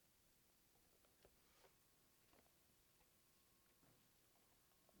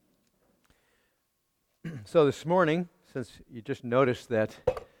So this morning, since you just noticed that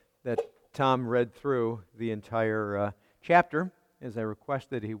Tom read through the entire chapter, as I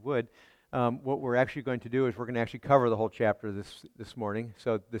requested he would, what we're actually going to do is we're going to actually cover the whole chapter this morning.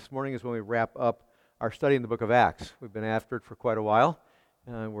 So this morning is when we wrap up our study in the book of Acts. We've been after it for quite a while.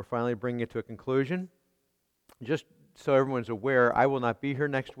 We're finally bringing it to a conclusion. Just so everyone's aware, I will not be here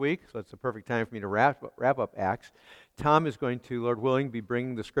next week, so it's the perfect time for me to wrap up Acts. Tom is going to, Lord willing, be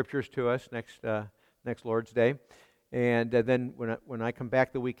bringing the scriptures to us next Lord's Day. And then when I come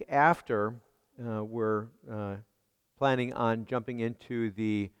back the week after, we're planning on jumping into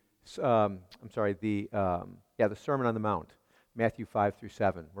the Sermon on the Mount, Matthew 5 through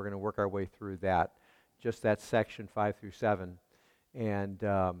 7. We're going to work our way through that, just that section 5 through 7, and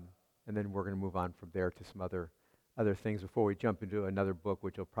then we're going to move on from there to some other things before we jump into another book,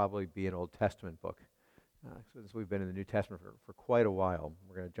 which will probably be an Old Testament book. Since we've been in the New Testament for quite a while,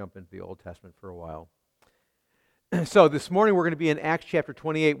 we're going to jump into the Old Testament for a while. So this morning we're going to be in Acts chapter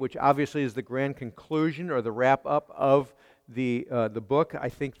 28, which obviously is the grand conclusion or the wrap-up of the book. I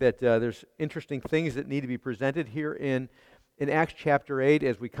think that there's interesting things that need to be presented here in Acts chapter 8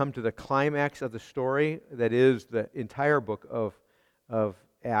 as we come to the climax of the story that is the entire book of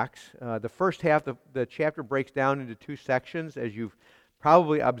Acts. The first half, the chapter breaks down into two sections, as you've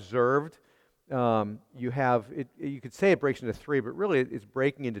probably observed. You could say it breaks into three, but really it's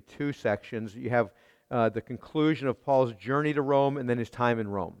breaking into two sections. You have the conclusion of Paul's journey to Rome and then his time in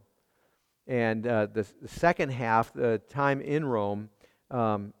Rome. And the second half, the time in Rome,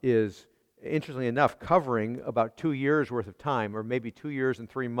 is, interestingly enough, covering about 2 years' worth of time, or maybe 2 years and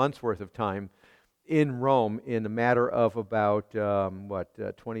 3 months' worth of time in Rome in a matter of about,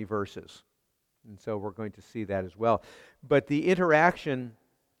 20 verses. And so we're going to see that as well. But the interaction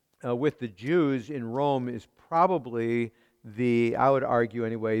with the Jews in Rome is probably I would argue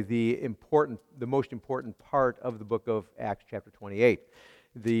anyway, the most important part of the book of Acts chapter 28.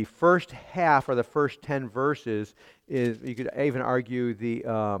 The first half, or the first 10 verses, you could even argue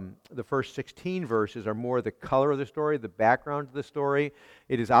the first 16 verses are more the color of the story, the background of the story.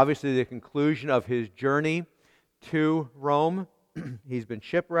 It is obviously the conclusion of his journey to Rome. He's been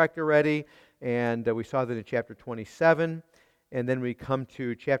shipwrecked already, and we saw that in chapter 27. And then we come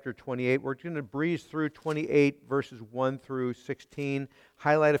to chapter 28. We're going to breeze through 28 verses 1 through 16,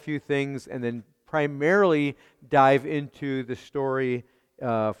 highlight a few things, and then primarily dive into the story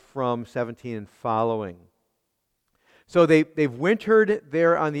from 17 and following. So they've wintered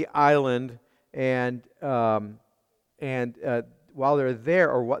there on the island, and while they're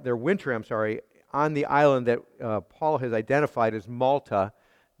there, they're wintering, on the island that Paul has identified as Malta,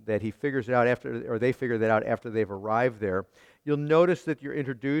 that he figures it out after, or they figure that out after they've arrived there. You'll notice that you're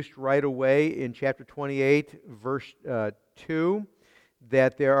introduced right away in chapter 28, verse 2,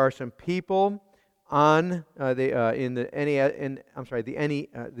 that there are some people on the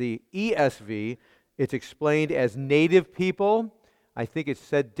ESV. It's explained as native people. I think it's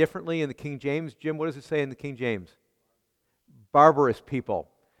said differently in the King James. Jim, what does it say in the King James? Barbarous people.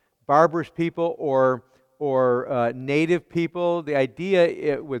 Barbarous people or native people. The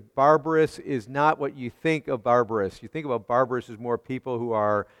idea with barbarous is not what you think of barbarous. You think about barbarous as more people who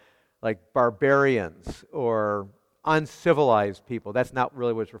are like barbarians or uncivilized people. That's not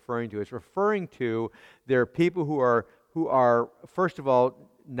really what it's referring to. It's referring to there are people who are first of all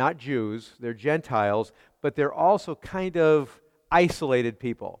not Jews, they're Gentiles, but they're also kind of isolated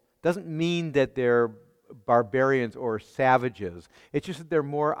people. Doesn't mean that they're barbarians or savages. It's just that they're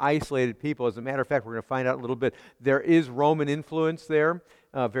more isolated people. As a matter of fact, we're going to find out a little bit. There is Roman influence there,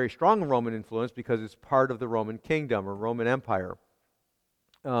 very strong Roman influence because it's part of the Roman kingdom or Roman Empire.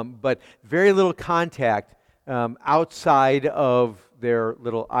 But very little contact outside of their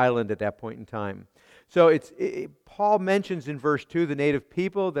little island at that point in time. So Paul mentions in verse 2 the native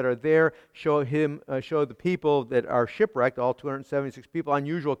people that are there show the people that are shipwrecked, all 276 people,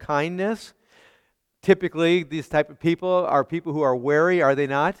 unusual kindness. Typically, these type of people are people who are wary, are they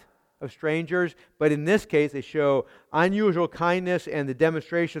not, of strangers? But in this case, they show unusual kindness, and the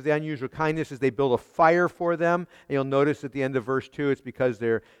demonstration of the unusual kindness is they build a fire for them. And you'll notice at the end of verse 2, it's because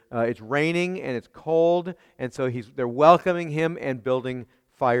it's raining and it's cold, and so they're welcoming him and building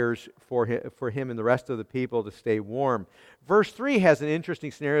fires for him and the rest of the people to stay warm. Verse 3 has an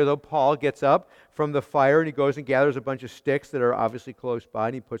interesting scenario, though. Paul gets up from the fire, and he goes and gathers a bunch of sticks that are obviously close by,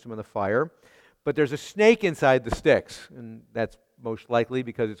 and he puts them on the fire. But there's a snake inside the sticks, and that's most likely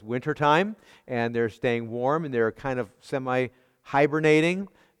because it's wintertime, and they're staying warm, and they're kind of semi-hibernating.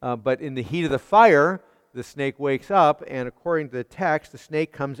 But in the heat of the fire, the snake wakes up, and according to the text, the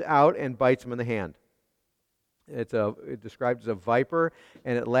snake comes out and bites him in the hand. It's described as a viper,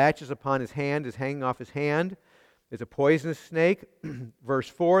 and it latches upon his hand, is hanging off his hand. It's a poisonous snake. Verse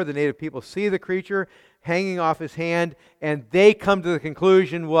 4, the native people see the creature hanging off his hand, and they come to the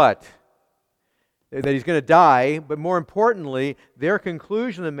conclusion, what? That he's going to die, but more importantly, their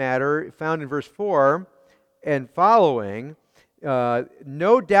conclusion of the matter, found in verse 4 and following,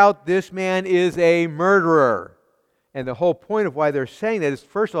 no doubt this man is a murderer. And the whole point of why they're saying that is,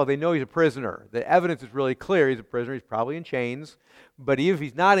 first of all, they know he's a prisoner. The evidence is really clear. He's a prisoner. He's probably in chains. But even if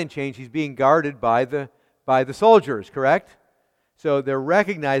he's not in chains, he's being guarded by the soldiers, correct? So they're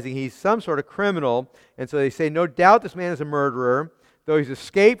recognizing he's some sort of criminal. And so they say, no doubt this man is a murderer. Though he's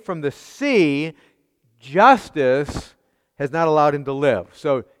escaped from the sea, justice has not allowed him to live.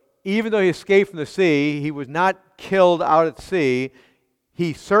 So even though he escaped from the sea, he was not killed out at sea,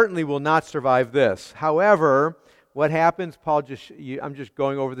 he certainly will not survive this. However, what happens, I'm just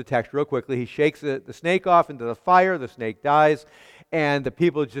going over the text real quickly. He shakes the snake off into the fire, the snake dies, and the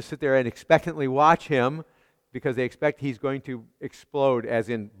people just sit there and expectantly watch him because they expect he's going to explode, as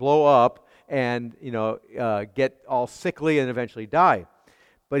in blow up and get all sickly and eventually die.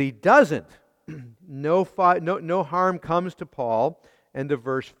 But he doesn't. No harm comes to Paul. End of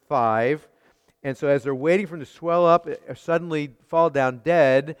verse 5. And so as they're waiting for him to swell up or suddenly fall down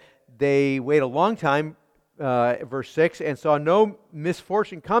dead, they wait a long time, verse 6, and saw no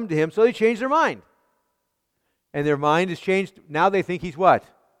misfortune come to him, so they changed their mind. And their mind is changed. Now they think he's what?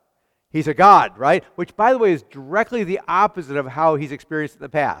 He's a god, right? Which, by the way, is directly the opposite of how he's experienced in the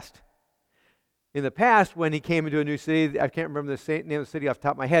past. In the past, when he came into a new city, I can't remember the name of the city off the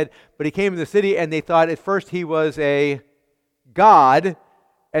top of my head, but he came into the city and they thought at first he was a god,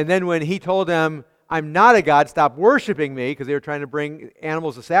 and then when he told them, I'm not a god, stop worshiping me, because they were trying to bring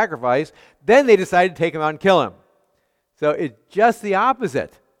animals to sacrifice, then they decided to take him out and kill him. So it's just the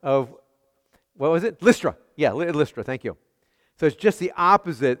opposite of, what was it? Lystra. Yeah, Lystra, thank you. So it's just the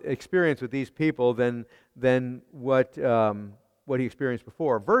opposite experience with these people than what he experienced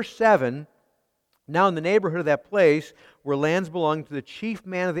before. Verse 7, now in the neighborhood of that place were lands belonging to the chief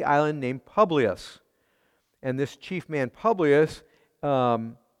man of the island named Publius. And this chief man Publius,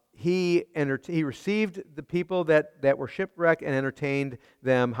 he received the people that were shipwrecked and entertained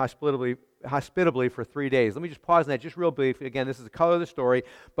them hospitably for 3 days. Let me just pause on that just real briefly. Again, this is the color of the story.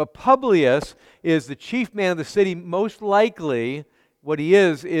 But Publius is the chief man of the city. Most likely, what he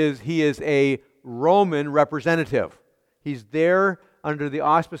is he is a Roman representative. He's there under the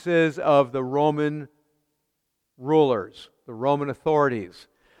auspices of the Roman rulers, the Roman authorities.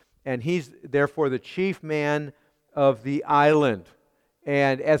 And he's therefore the chief man of the island.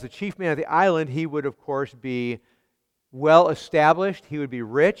 And as the chief man of the island, he would, of course, be well established. He would be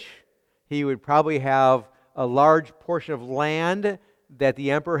rich. He would probably have a large portion of land that the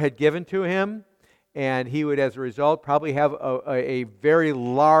emperor had given to him. And he would, as a result, probably have a very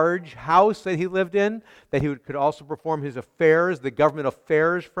large house that he lived in, that he could also perform his affairs, the government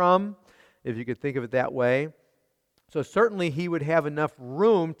affairs from, if you could think of it that way. So certainly he would have enough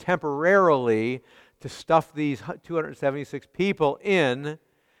room temporarily to stuff these 276 people in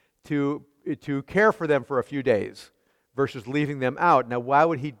to care for them for a few days versus leaving them out. Now, why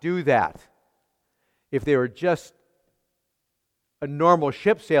would he do that? If they were just a normal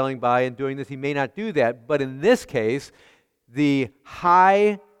ship sailing by and doing this, he may not do that. But in this case, the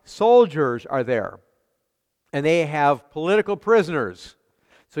high soldiers are there, and they have political prisoners.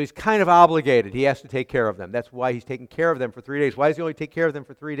 So he's kind of obligated. He has to take care of them. That's why he's taking care of them for 3 days. Why does he only take care of them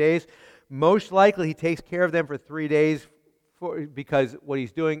for 3 days? Most likely he takes care of them for 3 days because what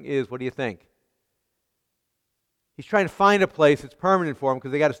he's doing is, what do you think? He's trying to find a place that's permanent for them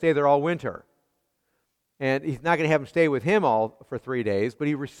because they got to stay there all winter. And he's not going to have them stay with him all for 3 days, but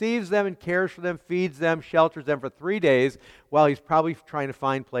he receives them and cares for them, feeds them, shelters them for 3 days while he's probably trying to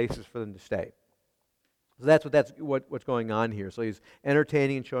find places for them to stay. So that's what's going on here. So he's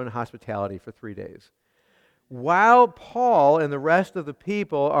entertaining and showing hospitality for 3 days. While Paul and the rest of the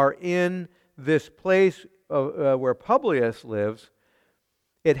people are in this place where Publius lives,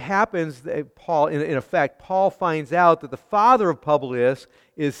 it happens that Paul, in effect, Paul finds out that the father of Publius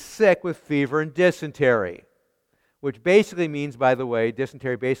is sick with fever and dysentery, which basically means, by the way,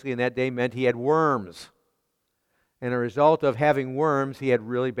 dysentery basically in that day meant he had worms. And a result of having worms, he had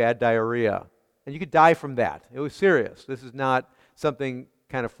really bad diarrhea. And you could die from that. It was serious. This is not something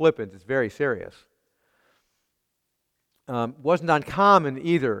kind of flippant. It's very serious. Wasn't uncommon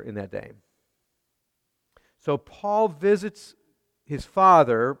either in that day. So Paul visits his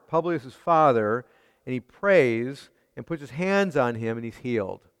father, Publius' father, and he prays and puts his hands on him and he's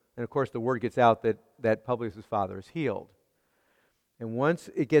healed. And of course the word gets out that Publius' father is healed. And once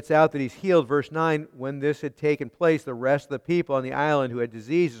it gets out that he's healed, verse 9, when this had taken place, the rest of the people on the island who had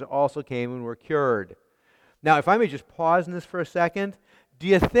diseases also came and were cured. Now, if I may just pause in this for a second, do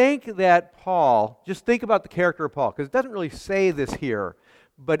you think that Paul, just think about the character of Paul, because it doesn't really say this here,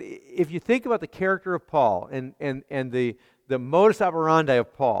 but if you think about the character of Paul and the modus operandi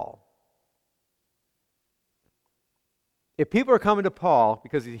of Paul, if people are coming to Paul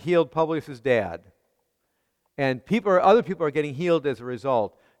because he healed Publius' dad, and other people are getting healed as a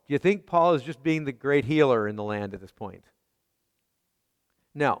result, do you think Paul is just being the great healer in the land at this point?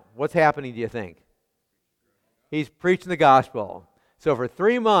 No. What's happening, do you think? He's preaching the gospel. So for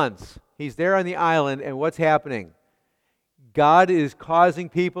 3 months, he's there on the island, and what's happening? God is causing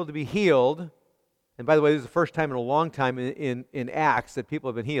people to be healed. And by the way, this is the first time in a long time in Acts that people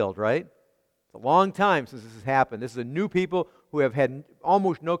have been healed, right? It's a long time since this has happened. This is a new people who have had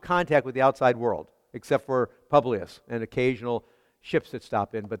almost no contact with the outside world, except for Publius and occasional ships that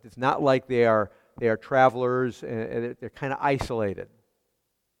stop in. But it's not like they are travelers, and they're kind of isolated.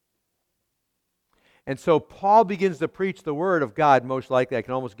 And so Paul begins to preach the word of God, most likely, I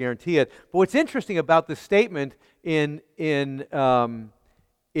can almost guarantee it. But what's interesting about this statement up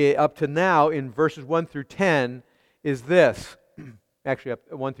to now in verses 1 through 10 is this, actually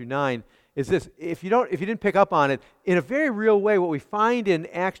up 1 through 9, is this. If you didn't pick up on it, in a very real way, what we find in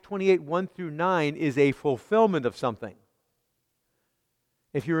Acts 28, 1 through 9 is a fulfillment of something.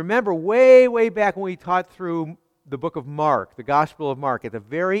 If you remember way, way back when we taught through the book of Mark, the Gospel of Mark, at the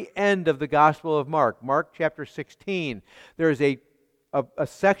very end of the Gospel of Mark, Mark chapter 16, there is a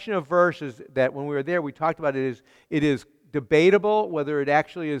section of verses that when we were there, we talked about it is debatable whether it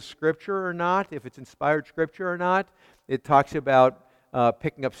actually is Scripture or not, if it's inspired Scripture or not. It talks about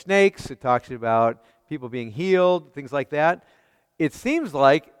picking up snakes. It talks about people being healed, things like that. It seems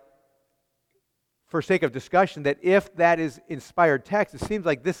like, for sake of discussion, that if that is inspired text, it seems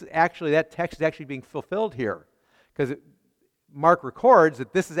like that text is actually being fulfilled here. Because Mark records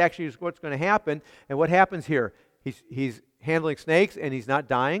that this is actually what's going to happen. And what happens here? He's handling snakes and he's not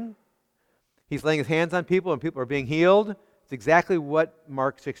dying. He's laying his hands on people and people are being healed. It's exactly what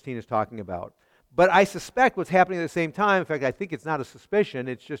Mark 16 is talking about. But I suspect what's happening at the same time, in fact, I think it's not a suspicion,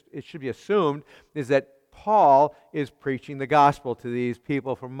 it should be assumed, is that Paul is preaching the gospel to these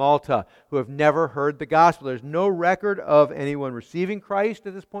people from Malta who have never heard the gospel. There's no record of anyone receiving Christ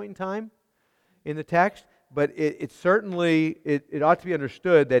at this point in time in the text, but it certainly ought to be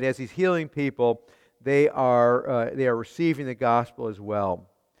understood that as he's healing people, they are receiving the gospel as well.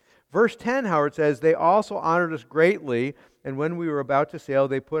 Verse 10, Howard says, they also honored us greatly, and when we were about to sail,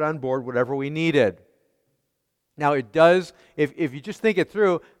 they put on board whatever we needed. Now it does, if you just think it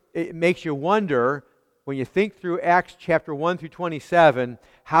through, it makes you wonder, when you think through Acts chapter 1 through 27,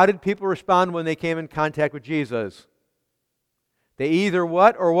 how did people respond when they came in contact with Jesus? They either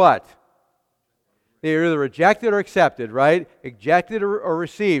what or what? They either rejected or accepted, right? Rejected or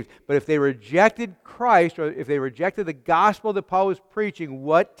received. But if they rejected Christ, or if they rejected the gospel that Paul was preaching,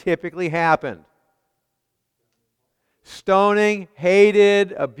 what typically happened? Stoning,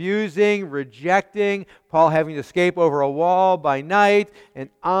 hated, abusing, rejecting, Paul having to escape over a wall by night, and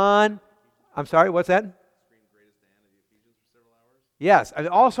on. I'm sorry, what's that? Yes, I mean,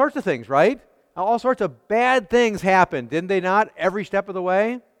 all sorts of things, right? All sorts of bad things happened, didn't they not, every step of the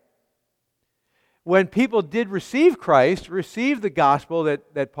way? When people did receive Christ, receive the gospel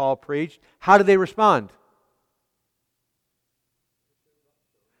that Paul preached, how did they respond?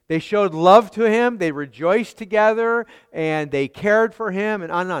 They showed love to him, they rejoiced together, and they cared for him,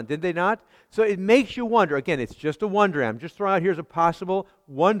 and on, did they not? So it makes you wonder. Again, it's just a wondering. I'm just throwing out here as a possible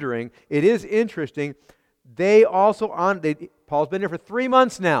wondering. It is interesting. They also, Paul's been there for 3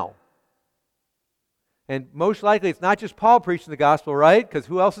 months now. And most likely it's not just Paul preaching the gospel, right? Because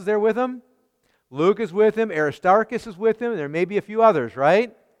who else is there with him? Luke is with him, Aristarchus is with him, and there may be a few others,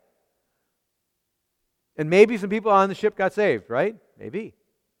 right? And maybe some people on the ship got saved, right? Maybe.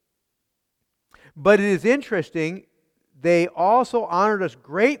 But it is interesting, they also honored us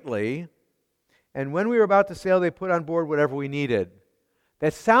greatly, and when we were about to sail, they put on board whatever we needed.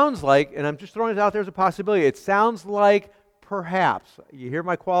 That sounds like, and I'm just throwing it out there as a possibility, it sounds like perhaps, you hear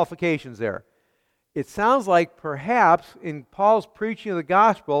my qualifications there, it sounds like perhaps in Paul's preaching of the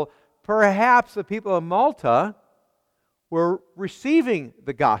gospel, perhaps the people of Malta were receiving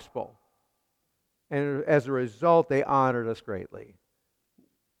the gospel. And as a result, they honored us greatly.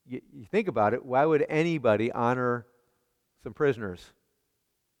 You think about it, why would anybody honor some prisoners?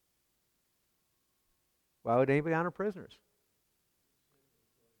 Why would anybody honor prisoners?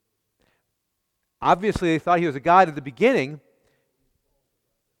 Obviously, they thought he was a god at the beginning.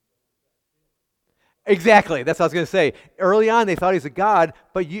 Exactly. That's what I was going to say. Early on, they thought he's a god,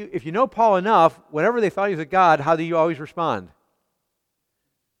 but if you know Paul enough, whenever they thought he was a god, how do you always respond?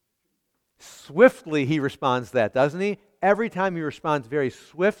 Swiftly he responds to that, doesn't he? Every time he responds very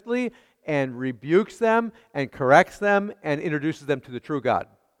swiftly and rebukes them and corrects them and introduces them to the true God.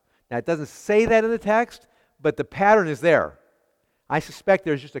 Now, it doesn't say that in the text, but the pattern is there. I suspect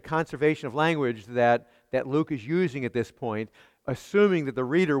there's just a conservation of language that Luke is using at this point, assuming that the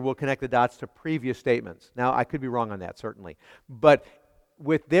reader will connect the dots to previous statements. Now, I could be wrong on that, certainly. But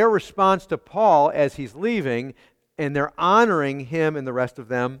with their response to Paul as he's leaving, and they're honoring him and the rest of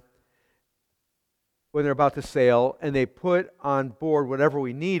them when they're about to sail, and they put on board whatever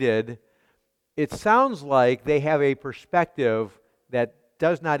we needed, it sounds like they have a perspective that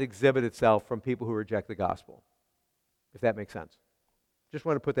does not exhibit itself from people who reject the gospel, if that makes sense. Just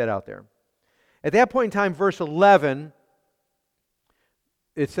want to put that out there. At that point in time, verse 11,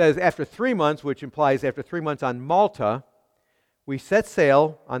 it says, after 3 months, which implies after 3 months on Malta, we set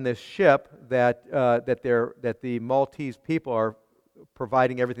sail on this ship that the Maltese people are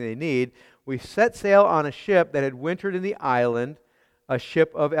providing everything they need. We set sail on a ship that had wintered in the island, a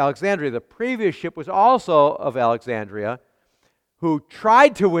ship of Alexandria. The previous ship was also of Alexandria, who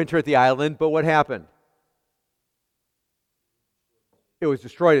tried to winter at the island, but what happened? It was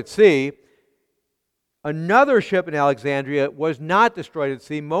destroyed at sea. Another ship in Alexandria was not destroyed at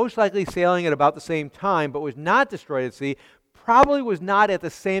sea, most likely sailing at about the same time, but was not destroyed at sea. Probably was not at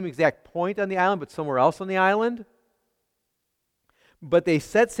the same exact point on the island, but somewhere else on the island. But they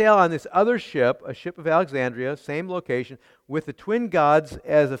set sail on this other ship, a ship of Alexandria, same location, with the twin gods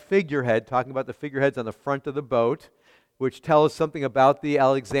as a figurehead, talking about the figureheads on the front of the boat, which tell us something about the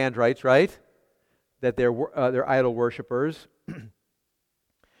Alexandrites, right? That they're idol worshippers.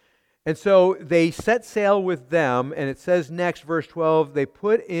 And so they set sail with them, and it says next, verse 12, they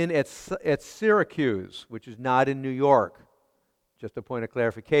put in at Syracuse, which is not in New York. Just a point of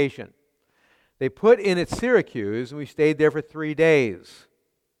clarification. They put in at Syracuse, and we stayed there for 3 days.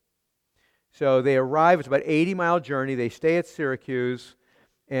 So they arrive, it's about an 80-mile journey. They stay at Syracuse,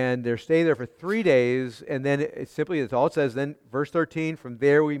 and they stay there for 3 days, and then that's all it says. Then, verse 13, from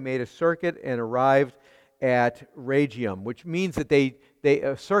there we made a circuit and arrived at Rhegium, which means that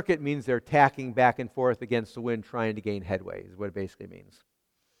a circuit means they're tacking back and forth against the wind, trying to gain headway, is what it basically means.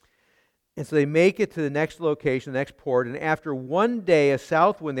 And so they make it to the next location, the next port, and after 1 day, a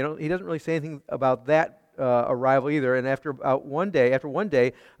south wind, he doesn't really say anything about that arrival either, and after 1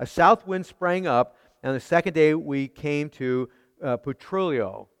 day, a south wind sprang up, and on the second day we came to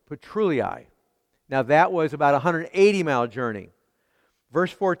Puteoli. Now that was about a 180-mile journey.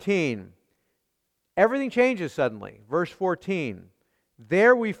 Verse 14, everything changes suddenly. Verse 14,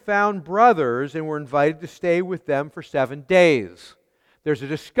 there we found brothers and were invited to stay with them for 7 days. There's a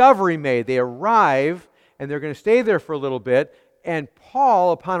discovery made. They arrive, and they're going to stay there for a little bit, and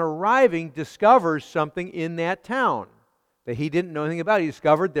Paul, upon arriving, discovers something in that town that he didn't know anything about. He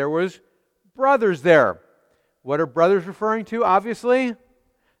discovered there was brothers there. What are brothers referring to, obviously?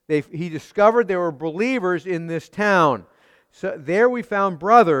 He discovered there were believers in this town. So there we found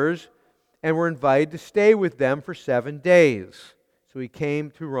brothers, and were invited to stay with them for 7 days. So we came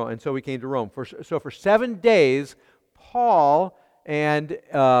to Rome, and so we came to Rome. So for 7 days, Paul and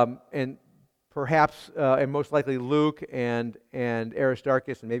perhaps and most likely Luke and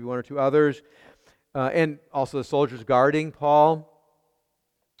Aristarchus and maybe one or two others, and also the soldiers guarding Paul,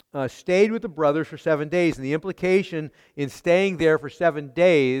 stayed with the brothers for 7 days. And the implication in staying there for 7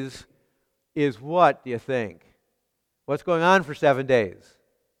 days is what, do you think? What's going on for 7 days?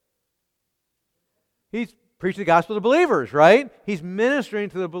 He's preaching the gospel to believers, right? He's ministering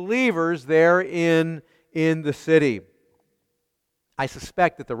to the believers there in the city. I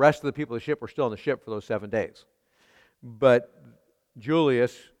suspect that the rest of the people of the ship were still on the ship for those 7 days. But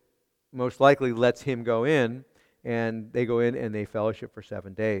Julius most likely lets him go in, and they go in and they fellowship for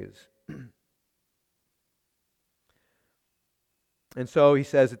 7 days. And so he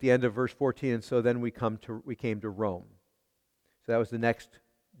says at the end of verse 14, and so then we came to Rome. So that was the next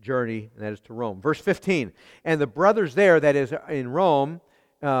journey, and that is to Rome. Verse 15, and the brothers there, that is in Rome,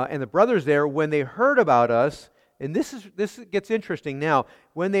 and the brothers there, when they heard about us, and this gets interesting now,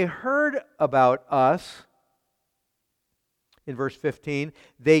 when they heard about us, in verse 15,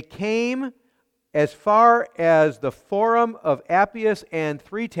 they came as far as the Forum of Appius and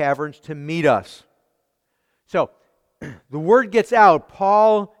 3 Taverns to meet us. So, the word gets out,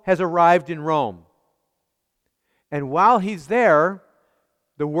 Paul has arrived in Rome. And while he's there,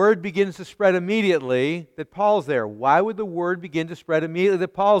 the word begins to spread immediately that Paul's there. Why would the word begin to spread immediately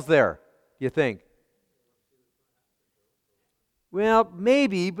that Paul's there, do you think? Well,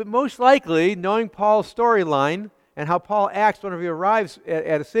 maybe, but most likely, knowing Paul's storyline and how Paul acts whenever he arrives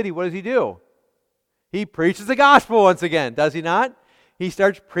at a city, what does he do? He preaches the gospel once again, does he not? He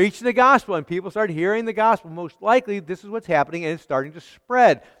starts preaching the gospel, and people start hearing the gospel. Most likely, this is what's happening, and it's starting to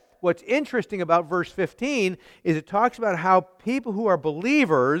spread. What's interesting about verse 15 is it talks about how people who are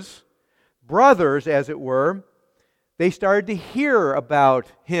believers, brothers as it were, they started to hear about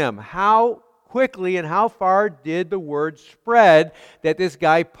him. How quickly and how far did the word spread that this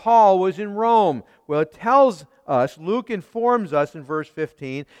guy Paul was in Rome? Well, it tells us, Luke informs us in verse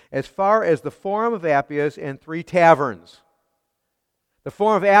 15, as far as the Forum of Appius and 3 taverns. The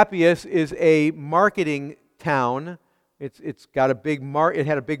Forum of Appius is a marketing town. It's got a big it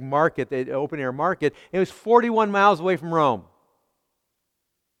had a big market, the open air market. It was 41 miles away from Rome.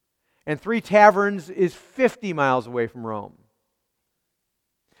 And 3 taverns is 50 miles away from Rome.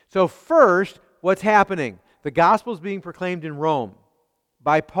 So first, what's happening? The gospel is being proclaimed in Rome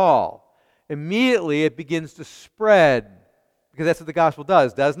by Paul. Immediately it begins to spread, because that's what the gospel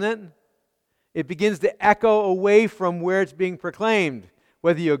does, doesn't it? It begins to echo away from where it's being proclaimed.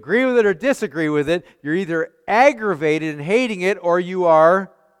 Whether you agree with it or disagree with it, you're either aggravated and hating it, or you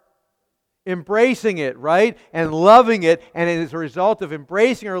are embracing it, right? And loving it. And as a result of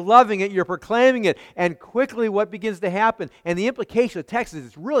embracing or loving it, you're proclaiming it. And quickly what begins to happen? And the implication of the text is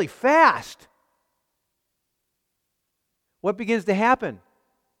it's really fast. What begins to happen?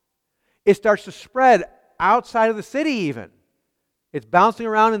 It starts to spread outside of the city even. It's bouncing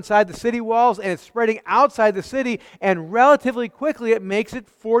around inside the city walls, and it's spreading outside the city, and relatively quickly it makes it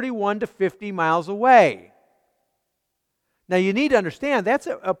 41 to 50 miles away. Now you need to understand that's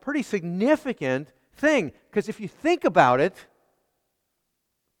a pretty significant thing, because if you think about it,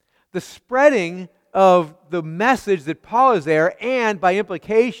 the spreading of the message that Paul is there, and by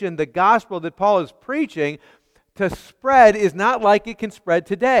implication the gospel that Paul is preaching, to spread is not like it can spread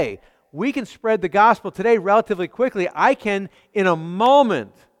today. We can spread the gospel today relatively quickly. I can, in a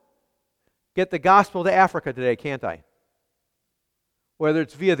moment, get the gospel to Africa today, can't I? Whether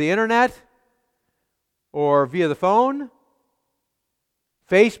it's via the internet, or via the phone,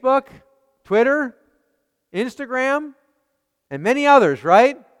 Facebook, Twitter, Instagram, and many others,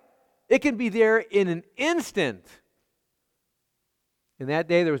 right? It can be there in an instant. In that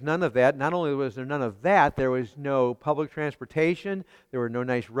day, there was none of that. Not only was there none of that, there was no public transportation, there were no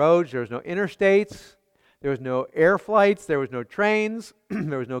nice roads, there was no interstates, there was no air flights, there was no trains,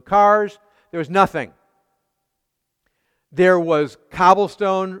 there was no cars, there was nothing. There was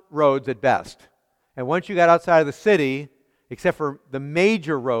cobblestone roads at best. And once you got outside of the city, except for the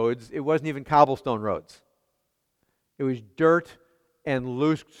major roads, it wasn't even cobblestone roads. It was dirt and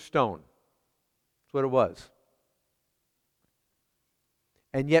loose stone. That's what it was.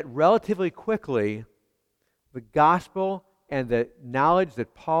 And yet, relatively quickly, the gospel and the knowledge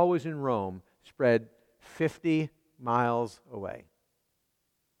that Paul was in Rome spread 50 miles away.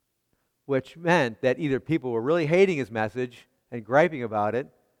 Which meant that either people were really hating his message and griping about it,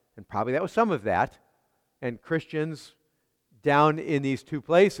 and probably that was some of that, and Christians down in these 2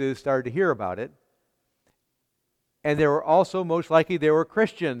 places started to hear about it. And there were also, most likely, there were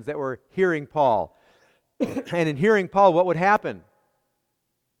Christians that were hearing Paul. And in hearing Paul, what would happen?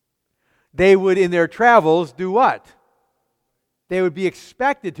 They would, in their travels, do what? They would be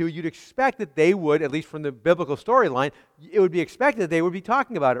expected to, you'd expect that they would, at least from the biblical storyline, it would be expected that they would be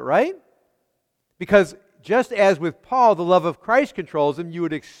talking about it, right? Because just as with Paul, the love of Christ controls him, you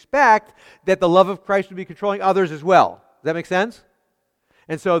would expect that the love of Christ would be controlling others as well. Does that make sense?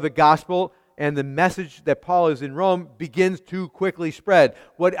 And so the gospel and the message that Paul is in Rome begins to quickly spread.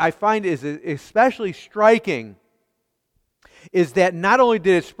 What I find is especially striking is that not only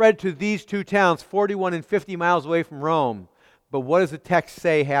did it spread to these 2 towns, 41 and 50 miles away from Rome, but what does the text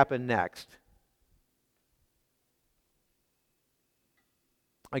say happened next?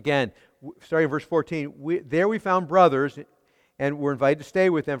 Again, starting in verse 14, there we found brothers, and were invited to stay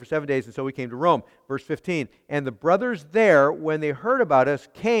with them for 7 days, and so we came to Rome. Verse 15, and the brothers there, when they heard about us,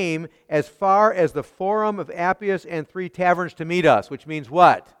 came as far as the Forum of Appius and 3 taverns to meet us, which means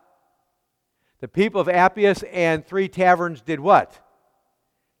what? The people of Appius and 3 taverns did what?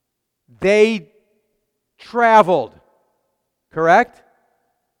 They traveled. Correct?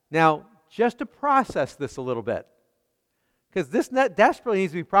 Now, just to process this a little bit, because this desperately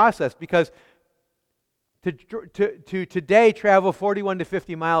needs to be processed, because to today travel 41 to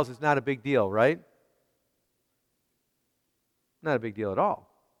 50 miles is not a big deal, right? Not a big deal at all.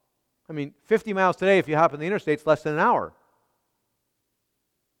 I mean, 50 miles today, if you hop on the interstate, it's less than an hour.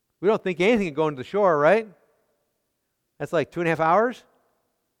 We don't think anything of going to the shore, right? That's like 2.5 hours.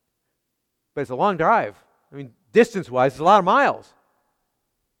 But it's a long drive. I mean, Distance-wise, it's a lot of miles.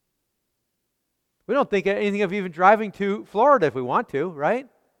 We don't think anything of even driving to Florida if we want to, right?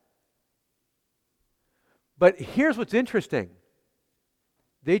 But here's what's interesting.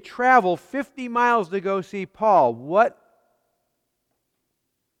 They travel 50 miles to go see Paul. What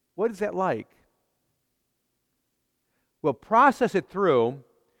is that like? Well, process it through,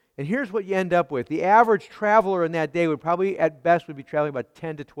 and here's what you end up with. The average traveler in that day would probably, at best, would be traveling about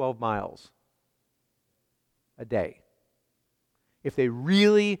 10 to 12 miles a day. If they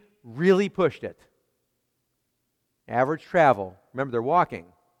really, really pushed it. Average travel, remember they're walking.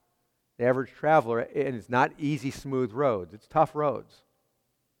 The average traveler, and it's not easy, smooth roads. It's tough roads.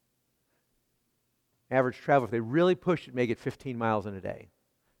 Average traveler, if they really pushed it, make it 15 miles in a day.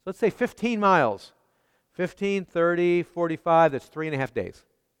 So let's say 15 miles. 15, 30, 45, that's 3.5 days.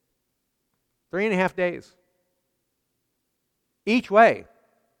 3.5 days. Each way.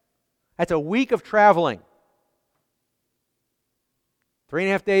 That's a week of traveling.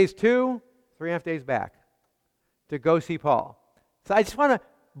 3.5 days to, 3.5 days back to go see Paul. So I just want to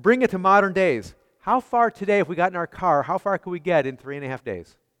bring it to modern days. How far today, if we got in our car, how far could we get in 3.5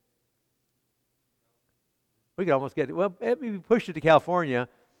 days? We could almost get, well, maybe we pushed it to California,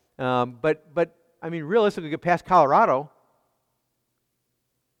 but I mean, realistically, we get past Colorado.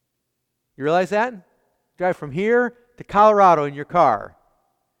 You realize that? Drive from here to Colorado in your car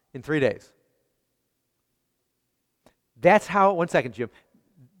in 3 days. That's how, one second, Jim.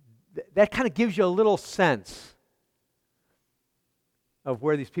 That kind of gives you a little sense of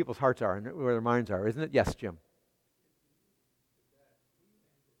where these people's hearts are and where their minds are, isn't it? Yes, Jim.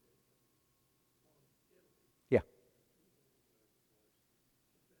 Yeah.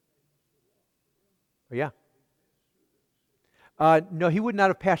 Oh, yeah. No, he would not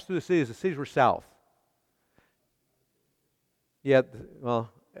have passed through the cities. The cities were south. Yeah,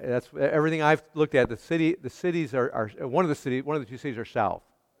 well, that's everything I've looked at. The cities are one of the two cities are south.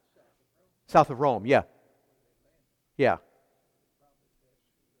 South of Rome, yeah. Yeah.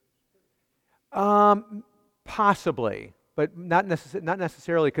 Possibly, but not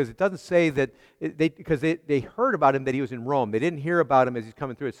necessarily, because it doesn't say that they heard about him that he was in Rome. They didn't hear about him as he's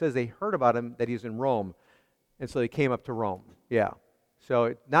coming through. It says they heard about him that he was in Rome, and so they came up to Rome. Yeah.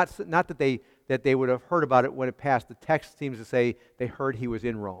 So not that they would have heard about it when it passed. The text seems to say they heard he was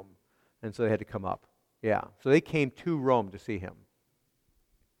in Rome, and so they had to come up. Yeah. So they came to Rome to see him.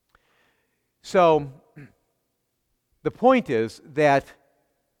 So the point is that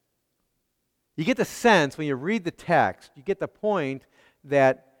you get the sense when you read the text, you get the point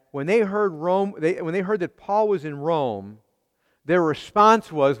that when they heard when they heard that Paul was in Rome, their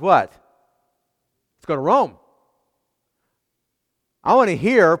response was what? Let's go to Rome. I want to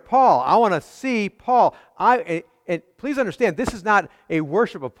hear Paul. I want to see Paul. And please understand, this is not a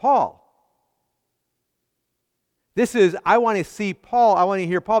worship of Paul. This is, I want to see Paul. I want to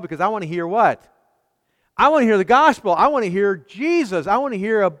hear Paul because I want to hear what? I want to hear the gospel. I want to hear Jesus. I want to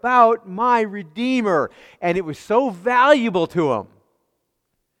hear about my Redeemer. And it was so valuable to him.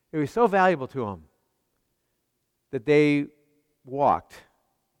 It was so valuable to him that they walked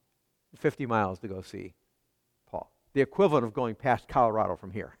 50 miles to go see Paul. The equivalent of going past Colorado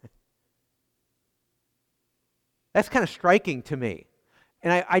from here. That's kind of striking to me.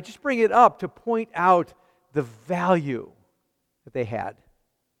 And I just bring it up to point out the value that they had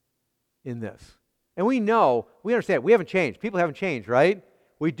in this. And we understand, we haven't changed. People haven't changed, right?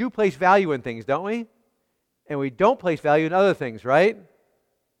 We do place value in things, don't we? And we don't place value in other things, right?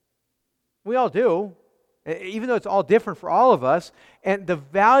 We all do, even though it's all different for all of us. And the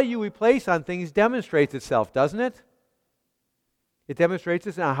value we place on things demonstrates itself, doesn't it? It demonstrates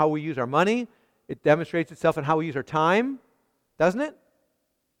itself in how we use our money. It demonstrates itself in how we use our time, doesn't it?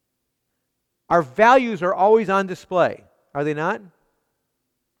 Our values are always on display, are they not?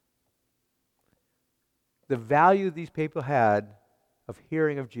 The value these people had of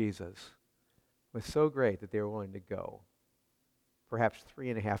hearing of Jesus was so great that they were willing to go, perhaps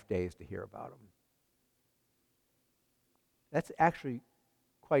 3.5 days to hear about him. That's actually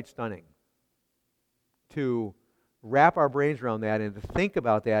quite stunning to wrap our brains around that and to think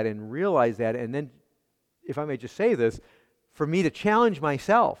about that and realize that, and then, if I may just say this, for me to challenge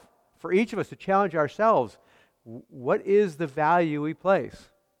myself, for each of us to challenge ourselves, what is the value we place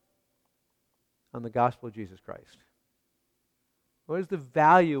on the gospel of Jesus Christ? What is the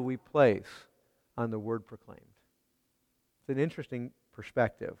value we place on the word proclaimed? It's an interesting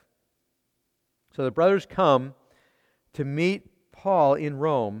perspective. So the brothers come to meet Paul in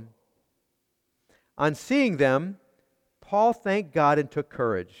Rome. On seeing them, Paul thanked God and took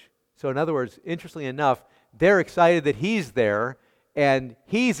courage. So in other words, interestingly enough, they're excited that he's there, and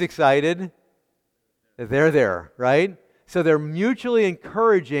he's excited They're there, right? So they're mutually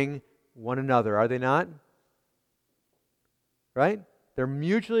encouraging one another, are they not? Right? They're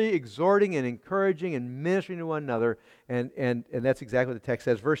mutually exhorting and encouraging and ministering to one another, and that's exactly what the text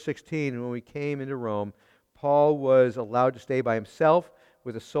says. Verse 16, when we came into Rome, Paul was allowed to stay by himself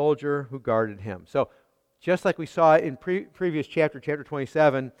with a soldier who guarded him. So just like we saw in previous chapter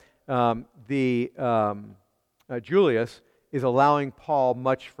 27, Julius is allowing Paul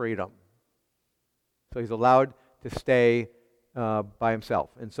much freedom. So he's allowed to stay by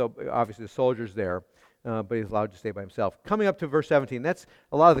himself. And so obviously the soldier's there, but he's allowed to stay by himself. Coming up to verse 17, that's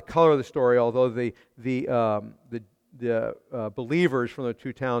a lot of the color of the story, although the believers from the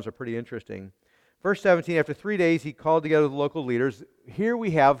two towns are pretty interesting. Verse 17, after 3 days he called together the local leaders. Here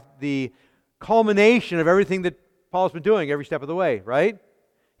we have the culmination of everything that Paul's been doing every step of the way, right?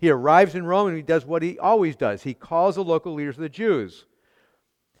 He arrives in Rome and he does what he always does. He calls the local leaders of the Jews.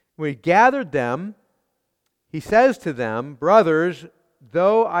 When he gathered them, he says to them, "Brothers,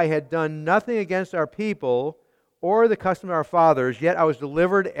 though I had done nothing against our people or the custom of our fathers, yet I was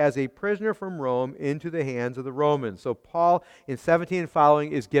delivered as a prisoner from Rome into the hands of the Romans." So Paul, in 17 and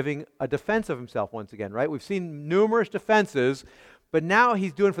following, is giving a defense of himself once again, right? We've seen numerous defenses, but now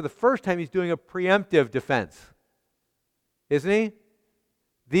he's doing, for the first time, he's doing a preemptive defense. Isn't he?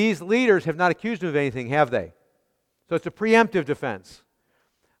 These leaders have not accused him of anything, have they? So it's a preemptive defense.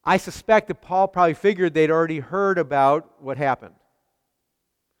 I suspect that Paul probably figured they'd already heard about what happened.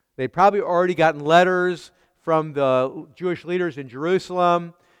 They'd probably already gotten letters from the Jewish leaders in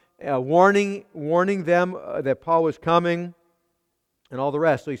Jerusalem, warning them that Paul was coming, and all the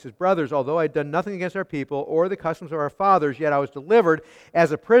rest. So he says, "Brothers, although I had done nothing against our people or the customs of our fathers, yet I was delivered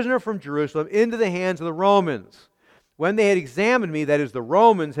as a prisoner from Jerusalem into the hands of the Romans. When they had examined me," that is, the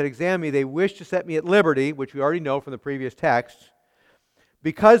Romans had examined me, "they wished to set me at liberty," which we already know from the previous text,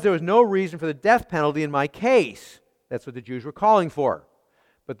 "because there was no reason for the death penalty in my case." That's what the Jews were calling for.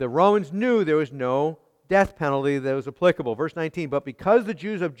 But the Romans knew there was no death penalty that was applicable. Verse 19, "But because the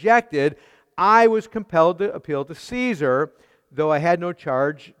Jews objected, I was compelled to appeal to Caesar, though I had no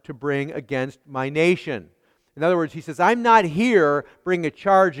charge to bring against my nation." In other words, he says, I'm not here bringing a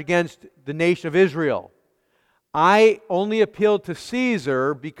charge against the nation of Israel. I only appealed to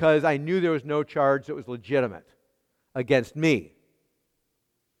Caesar because I knew there was no charge that was legitimate against me.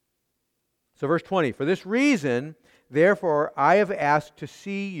 So verse 20, "For this reason, therefore, I have asked to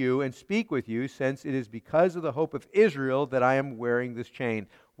see you and speak with you, since it is because of the hope of Israel that I am wearing this chain."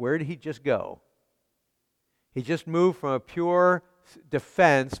 Where did he just go? He just moved from a pure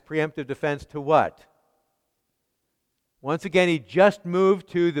defense, preemptive defense, to what? Once again, he just moved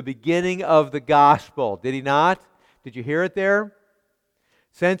to the beginning of the gospel. Did he not? Did you hear it there?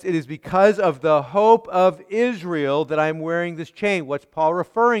 "Since it is because of the hope of Israel that I am wearing this chain." What's Paul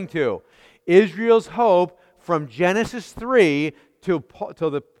referring to? Israel's hope from Genesis 3 till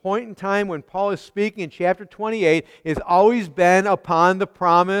the point in time when Paul is speaking in chapter 28 has always been upon the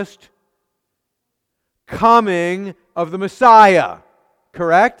promised coming of the Messiah.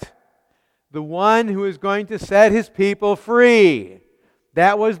 Correct? The one who is going to set his people free.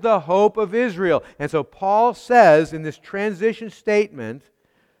 That was the hope of Israel. And so Paul says in this transition statement,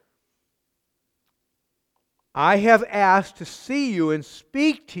 "I have asked to see you and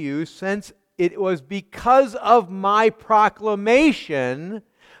speak to you, since it was because of my proclamation,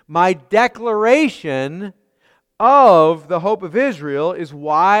 my declaration of the hope of Israel is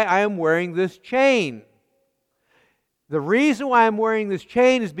why I am wearing this chain. The reason why I'm wearing this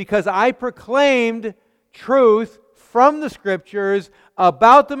chain is because I proclaimed truth from the Scriptures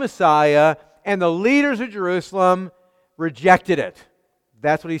about the Messiah, and the leaders of Jerusalem rejected it."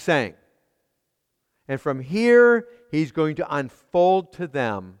 That's what he's saying. And from here, he's going to unfold to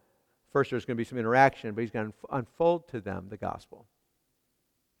them. First, there's going to be some interaction, but he's going to unfold to them the gospel.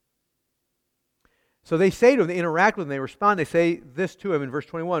 So they say to him, they interact with him, they respond, they say this to him in verse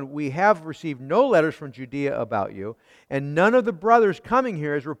 21, "We have received no letters from Judea about you, and none of the brothers coming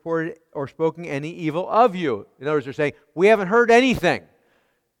here has reported or spoken any evil of you." In other words, they're saying, we haven't heard anything.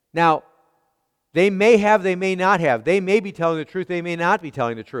 Now, they may have, they may not have. They may be telling the truth, they may not be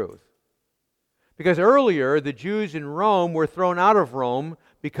telling the truth. Because earlier, the Jews in Rome were thrown out of Rome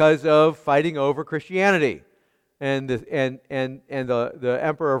because of fighting over Christianity. And the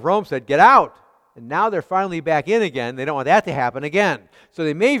emperor of Rome said, "Get out." And now they're finally back in again. They don't want that to happen again. So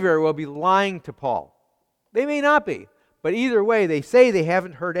they may very well be lying to Paul. They may not be. But either way, they say they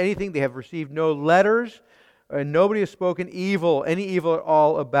haven't heard anything. They have received no letters, and nobody has spoken any evil at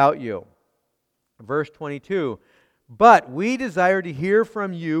all about you. Verse 22, "But we desire to hear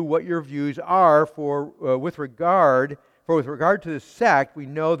from you what your views are for For with regard to this sect, we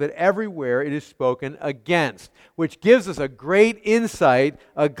know that everywhere it is spoken against, which gives us a great insight,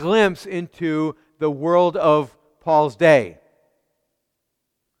 a glimpse into the world of Paul's day.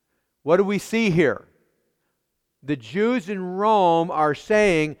 What do we see here? The Jews in Rome are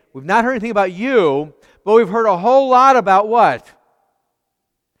saying, we've not heard anything about you, but we've heard a whole lot about what?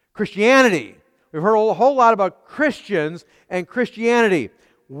 Christianity. We've heard a whole lot about Christians and Christianity.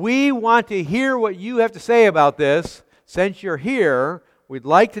 We want to hear what you have to say about this. Since you're here, we'd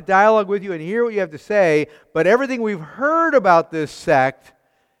like to dialogue with you and hear what you have to say, but everything we've heard about this sect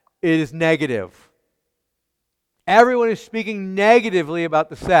is negative. Everyone is speaking negatively about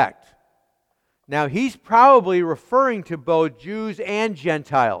the sect. Now, he's probably referring to both Jews and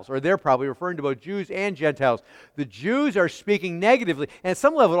Gentiles, or they're probably referring to both Jews and Gentiles. The Jews are speaking negatively, and at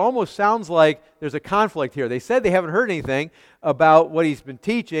some level it almost sounds like there's a conflict here. They said they haven't heard anything about what he's been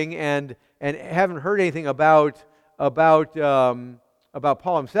teaching and haven't heard anything about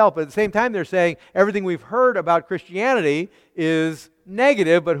Paul himself, but at the same time they're saying everything we've heard about Christianity is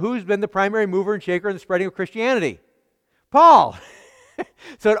negative, but who's been the primary mover and shaker in the spreading of Christianity? Paul!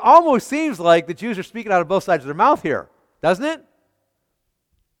 So it almost seems like the Jews are speaking out of both sides of their mouth here, doesn't it?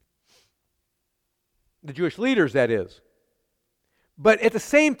 The Jewish leaders, that is. But at the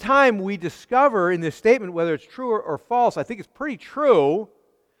same time, we discover in this statement, whether it's true or false, I think it's pretty true,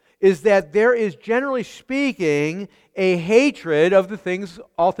 is that there is, generally speaking, a hatred of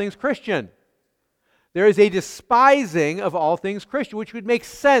all things Christian. There is a despising of all things Christian, which would make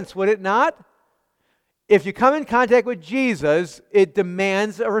sense, would it not? If you come in contact with Jesus, it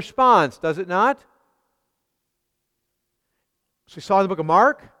demands a response, does it not? So we saw in the book of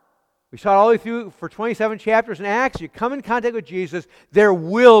Mark, we saw it all the way through for 27 chapters in Acts. You come in contact with Jesus, there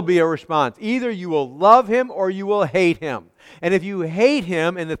will be a response. Either you will love Him or you will hate Him. And if you hate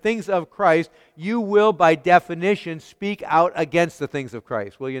Him and the things of Christ, you will, by definition, speak out against the things of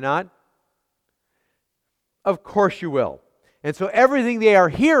Christ, will you not? Of course you will. And so everything they are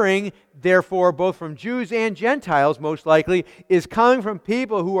hearing, therefore, both from Jews and Gentiles, most likely, is coming from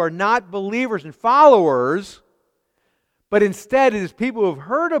people who are not believers and followers, but instead it is people who have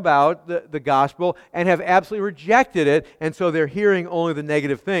heard about the gospel and have absolutely rejected it, and so they're hearing only the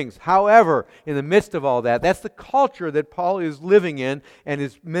negative things. However, in the midst of all that, that's the culture that Paul is living in and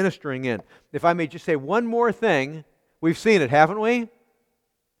is ministering in. If I may just say one more thing, we've seen it, haven't we?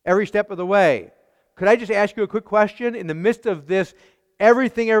 Every step of the way. Could I just ask you a quick question? In the midst of this,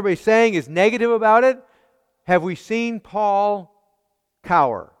 everything everybody's saying is negative about it. Have we seen Paul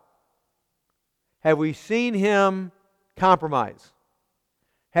cower? Have we seen him compromise?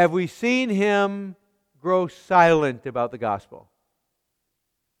 Have we seen him grow silent about the gospel?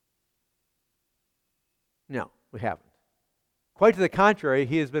 No, we haven't. Quite to the contrary,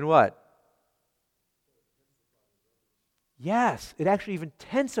 he has been what? Yes, it actually even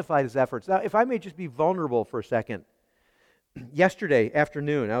intensified his efforts. Now, if I may just be vulnerable for a second. Yesterday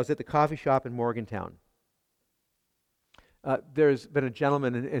afternoon, I was at the coffee shop in Morgantown. There's been a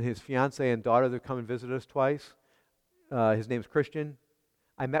gentleman and his fiancée and daughter that have come and visited us twice. His name's Christian.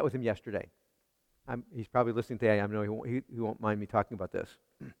 I met with him yesterday. He's probably listening today. I know he won't mind me talking about this.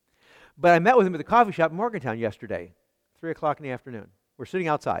 But I met with him at the coffee shop in Morgantown yesterday, 3 o'clock in the afternoon. We're sitting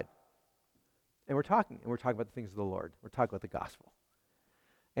outside. And we're talking about the things of the Lord. We're talking about the gospel.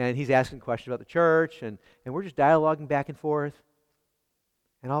 And he's asking questions about the church, and we're just dialoguing back and forth.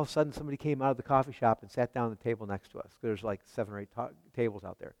 And all of a sudden, somebody came out of the coffee shop and sat down at the table next to us. There's like 7 or 8 tables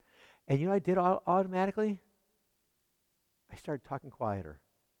out there. And you know what I did automatically? I started talking quieter.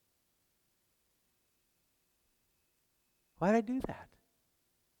 Why did I do that?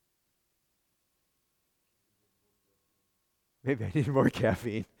 Maybe I need more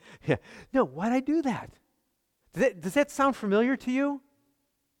caffeine. Yeah. No, why'd I do that? Does that sound familiar to you?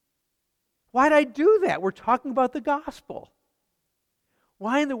 Why'd I do that? We're talking about the gospel.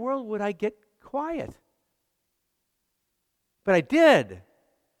 Why in the world would I get quiet? But I did.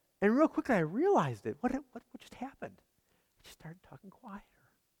 And real quickly I realized it. What just happened? I just started talking quieter.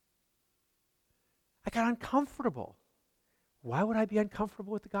 I got uncomfortable. Why would I be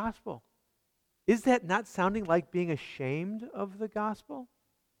uncomfortable with the gospel? Is that not sounding like being ashamed of the gospel?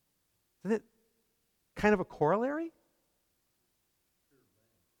 Isn't it kind of a corollary?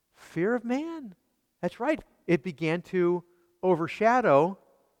 Fear of man. That's right. It began to overshadow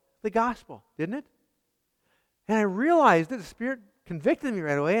the gospel, didn't it? And I realized that the Spirit convicted me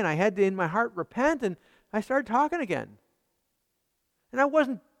right away, and I had to, in my heart, repent, and I started talking again. And I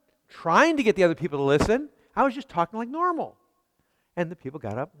wasn't trying to get the other people to listen. I was just talking like normal. And the people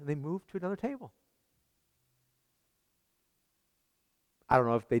got up and they moved to another table. I don't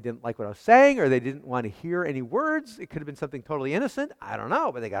know if they didn't like what I was saying or they didn't want to hear any words. It could have been something totally innocent. I don't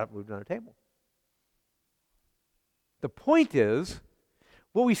know, but they got up and moved on the table. The point is,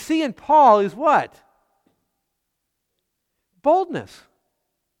 what we see in Paul is what? Boldness.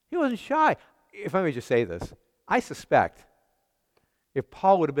 He wasn't shy. If I may just say this, I suspect if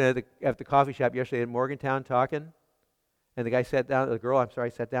Paul would have been at the coffee shop yesterday in Morgantown talking, and the guy sat down,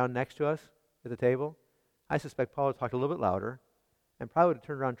 sat down next to us at the table, I suspect Paul would talk a little bit louder and probably would have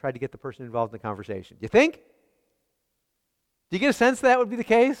turned around and tried to get the person involved in the conversation. You think? Do you get a sense that would be the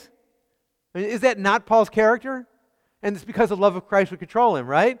case? I mean, is that not Paul's character? And it's because the love of Christ would control him,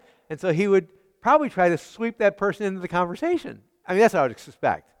 right? And so he would probably try to sweep that person into the conversation. I mean, that's what I would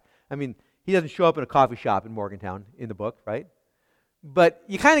suspect. I mean, he doesn't show up in a coffee shop in Morgantown in the book, right? But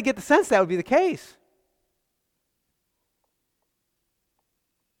you kind of get the sense that would be the case.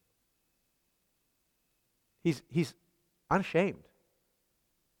 He's unashamed.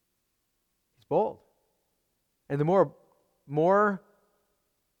 He's bold. And the more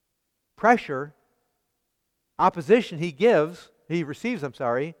pressure, opposition he receives,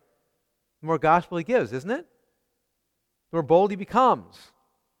 the more gospel he gives, isn't it? The more bold he becomes.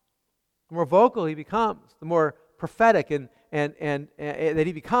 The more vocal he becomes. The more prophetic and that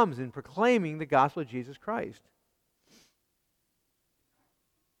he becomes in proclaiming the gospel of Jesus Christ.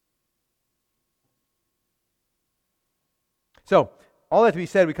 So, all that to be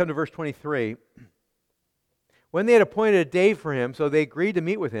said, we come to verse 23. When they had appointed a day for him, so they agreed to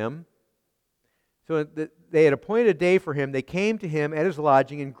meet with him. So they had appointed a day for him. They came to him at his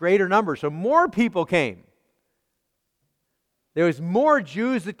lodging in greater numbers. So more people came. There was more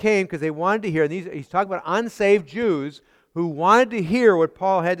Jews that came because they wanted to hear. And he's talking about unsaved Jews who wanted to hear what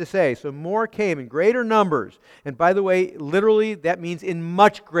Paul had to say. So more came in greater numbers. And by the way, literally, that means in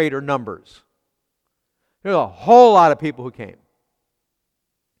much greater numbers. There's a whole lot of people who came.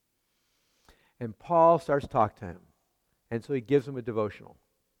 And Paul starts to talk to him. And so he gives him a devotional.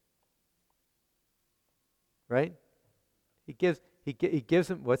 Right? He gives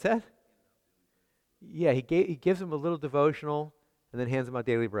him, what's that? Yeah, he gives him a little devotional and then hands him out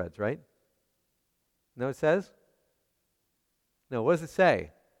daily breads, right? Know what it says? No, what does it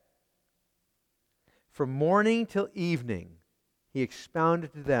say? From morning till evening, he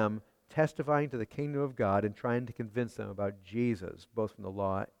expounded to them, testifying to the kingdom of God and trying to convince them about Jesus, both from the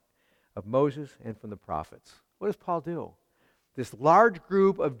law of Moses and from the prophets. What does Paul do? This large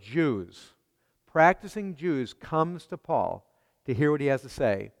group of Jews, practicing Jews, comes to Paul to hear what he has to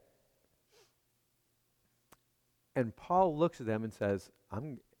say. And Paul looks at them and says,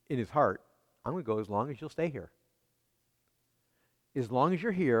 in his heart, I'm going to go as long as you'll stay here. As long as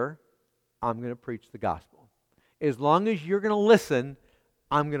you're here, I'm going to preach the gospel. As long as you're going to listen,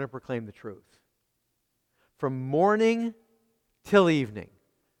 I'm going to proclaim the truth. From morning till evening,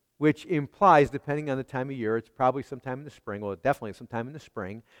 which implies, depending on the time of year, it's probably sometime in the spring, well, definitely sometime in the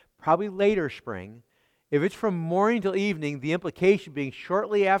spring, probably later spring. If it's from morning till evening, the implication being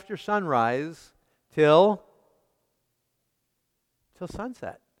shortly after sunrise till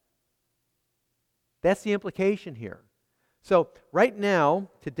sunset. That's the implication here. So right now,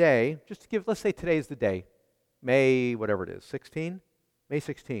 today, just to give, let's say today's the day, May, whatever it is, 16? May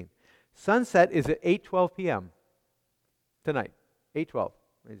 16. Sunset is at 8:12 p.m. tonight, 8:12.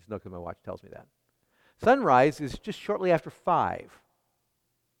 I just know because my watch tells me that. Sunrise is just shortly after 5.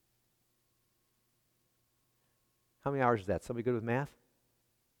 How many hours is that? Somebody good with math?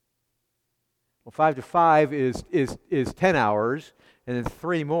 Well, 5 to 5 is 10 hours, and then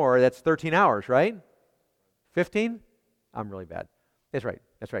 3 more, that's 13 hours, right? 15? I'm really bad. That's right.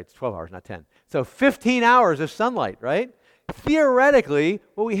 It's 12 hours, not 10. So 15 hours of sunlight, right? Theoretically,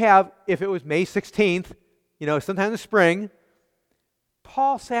 what we have, if it was May 16th, sometime in the spring,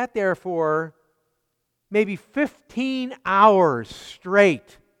 Paul sat there for maybe 15 hours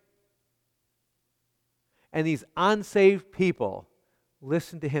straight. And these unsaved people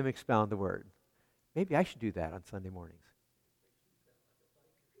listened to him expound the word. Maybe I should do that on Sunday mornings.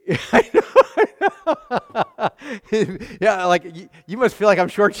 Yeah, like you must feel like I'm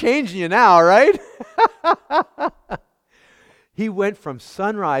shortchanging you now, right? He went from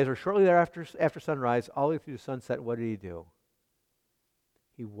sunrise, or shortly thereafter after sunrise, all the way through to sunset. What did he do?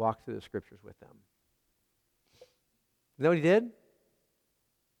 He walked through the scriptures with them. You know what he did?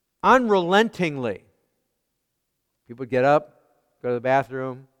 Unrelentingly. People would get up, go to the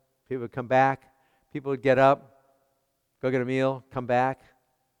bathroom. People would come back. People would get up, go get a meal, come back.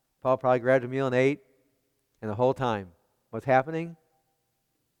 Paul probably grabbed a meal and ate. And the whole time, what's happening?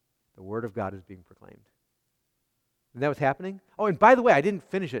 The Word of God is being proclaimed. Isn't that what's happening? Oh, and by the way, I didn't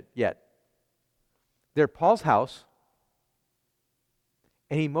finish it yet. They're at Paul's house.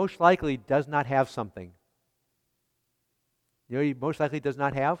 And he most likely does not have something. You know what he most likely does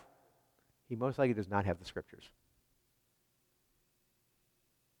not have? He most likely does not have the Scriptures.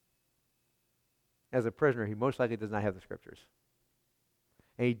 As a prisoner, he most likely does not have the Scriptures.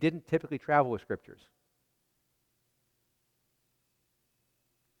 And he didn't typically travel with Scriptures.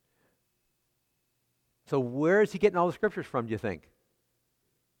 So where is he getting all the Scriptures from, do you think?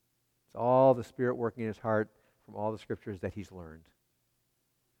 It's all the Spirit working in his heart from all the Scriptures that he's learned.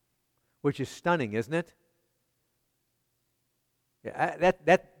 Which is stunning, isn't it? Yeah,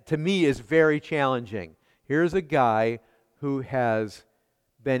 that to me is very challenging. Here's a guy who has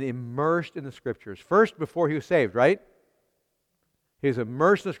been immersed in the Scriptures. First, before he was saved, right? He was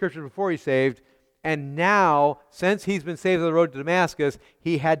immersed in the Scriptures before he was saved. And now, since he's been saved on the road to Damascus,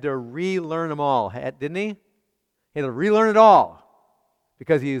 he had to relearn them all, didn't he? He had to relearn it all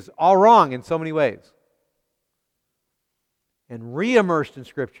because he's all wrong in so many ways. And re-immersed in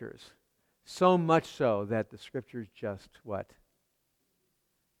Scriptures, so much so that the Scriptures just, what?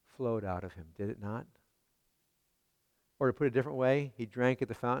 Flowed out of him, did it not? Or to put it a different way, he drank at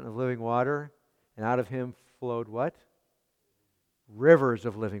the fountain of living water, and out of him flowed what? Rivers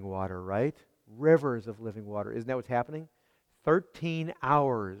of living water, right? Rivers of living water. Isn't that what's happening? 13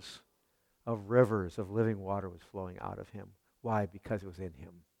 hours of rivers of living water was flowing out of him. Why? Because it was in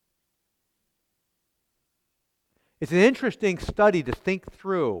him. It's an interesting study to think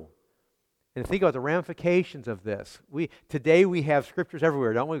through and to think about the ramifications of this. Today we have Scriptures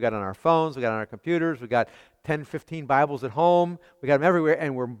everywhere, don't we? We've got it on our phones, we've got it on our computers, we've got 10, 15 Bibles at home, we've got them everywhere,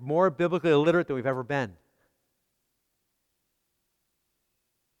 and we're more biblically illiterate than we've ever been.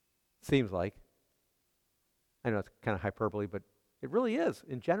 Seems like. I know it's kind of hyperbole, but it really is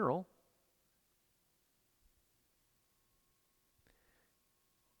in general.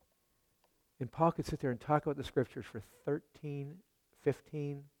 And Paul could sit there and talk about the Scriptures for 13,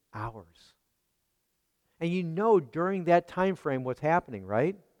 15 hours. And you know during that time frame what's happening,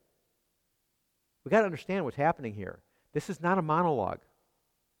 right? We've got to understand what's happening here. This is not a monologue.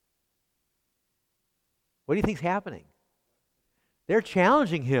 What do you think's happening? They're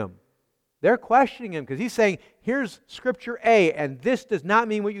challenging him. They're questioning him because he's saying, here's Scripture A, and this does not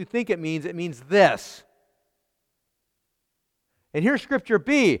mean what you think it means this. And here's Scripture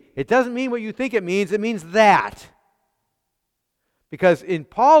B, it doesn't mean what you think it means that. Because in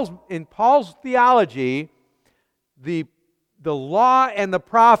Paul's theology, the law and the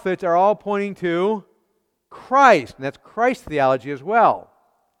prophets are all pointing to Christ, and that's Christ's theology as well.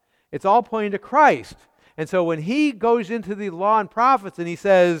 It's all pointing to Christ. And so when he goes into the law and prophets and he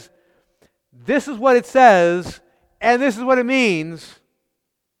says, this is what it says, and this is what it means,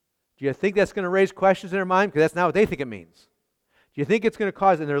 do you think that's going to raise questions in their mind? Because that's not what they think it means. Do you think it's going to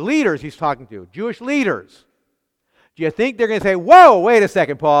cause, and they're leaders he's talking to, Jewish leaders. Do you think they're going to say, whoa, wait a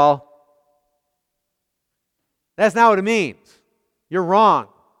second, Paul. That's not what it means. You're wrong.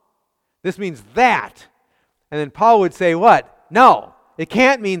 This means that. And then Paul would say what? No, it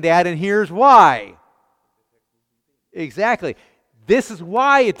can't mean that, and here's why. Exactly. This is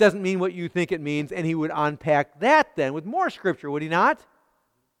why it doesn't mean what you think it means, and he would unpack that then with more Scripture, would he not?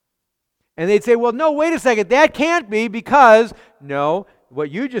 And they'd say, well, no, wait a second, that can't be because, no,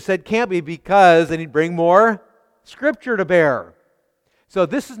 what you just said can't be because, and he'd bring more Scripture to bear. So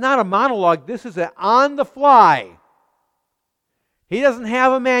this is not a monologue, this is an on the fly. He doesn't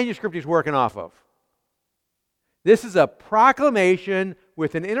have a manuscript he's working off of. This is a proclamation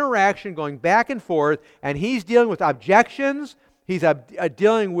with an interaction going back and forth, and he's dealing with objections, he's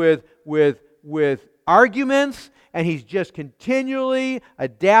dealing with arguments, and he's just continually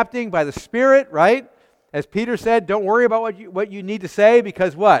adapting by the Spirit, right? As Peter said, don't worry about what you need to say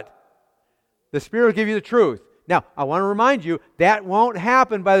because what? The Spirit will give you the truth. Now, I want to remind you, that won't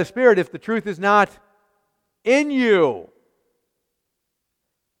happen by the Spirit if the truth is not in you.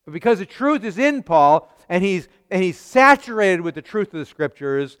 But because the truth is in Paul, and he's saturated with the truth of the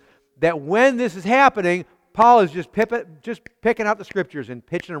Scriptures, that when this is happening, Paul is just picking out the Scriptures and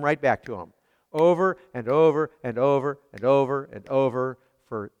pitching them right back to him. Over and over and over and over and over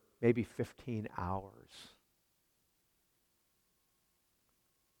for maybe 15 hours.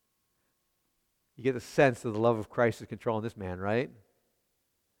 You get the sense that the love of Christ is controlling this man, right?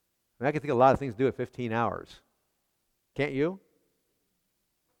 I can think of a lot of things to do at 15 hours. Can't you?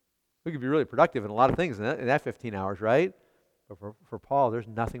 We could be really productive in a lot of things in that 15 hours, right? But for Paul, there's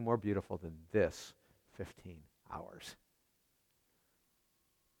nothing more beautiful than this 15 hours.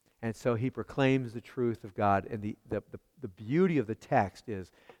 And so he proclaims the truth of God, and the beauty of the text is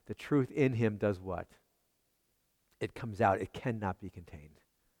the truth in him does what? It comes out. It cannot be contained.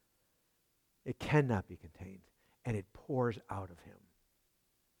 It cannot be contained, and it pours out of him.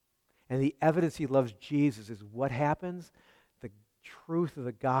 and the evidence he loves Jesus is what happens? The truth of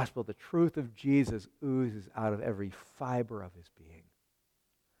the gospel, the truth of Jesus oozes out of every fiber of his being.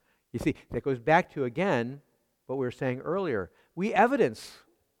 You see, that goes back to, again, what we were saying earlier. We evidence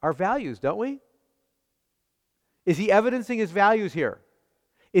our values, don't we? Is he evidencing his values here?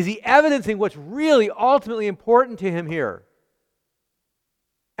 Is he evidencing what's really ultimately important to him here?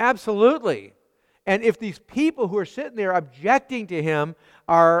 Absolutely. And if these people who are sitting there objecting to him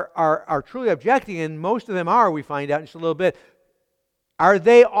are truly objecting, and most of them are, we find out in just a little bit, are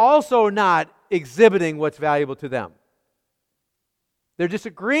they also not exhibiting what's valuable to them? Their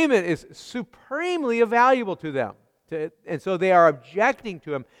disagreement is supremely valuable to them. And so they are objecting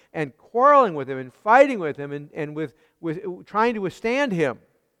to him and quarreling with him and fighting with him and with trying to withstand him.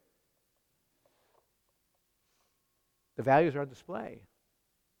 The values are on display.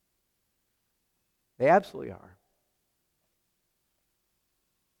 They absolutely are.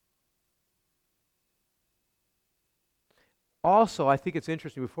 Also, I think it's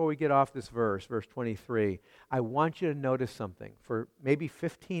interesting, before we get off this verse 23, I want you to notice something. For maybe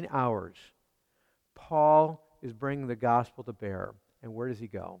 15 hours, Paul is bringing the gospel to bear. And where does he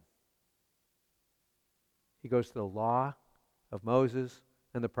go? He goes to the law of Moses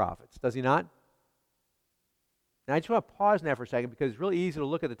and the prophets. Does he not? Now, I just want to pause on that for a second, because it's really easy to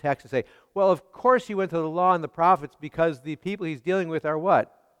look at the text and say, well, of course he went to the law and the prophets because the people he's dealing with are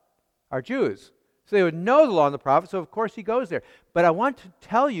what? Are Jews. So they would know the law and the prophets, so of course he goes there. But I want to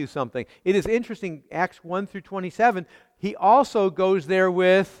tell you something. It is interesting, Acts 1 through 27, he also goes there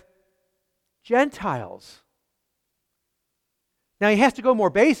with Gentiles. Now he has to go more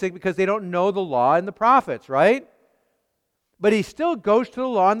basic because they don't know the law and the prophets, right? But he still goes to the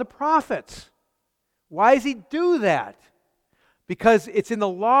law and the prophets. Why does he do that? Because it's in the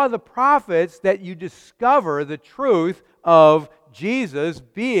law of the prophets that you discover the truth of Jesus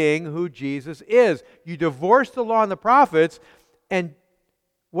being who Jesus is. You divorce the law and the prophets, and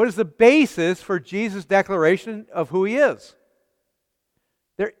what is the basis for Jesus' declaration of who he is?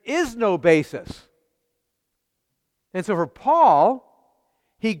 There is no basis. And so for Paul,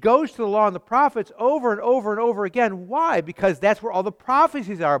 he goes to the law and the prophets over and over and over again. Why? Because that's where all the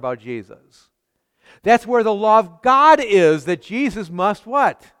prophecies are about Jesus. That's where the law of God is that Jesus must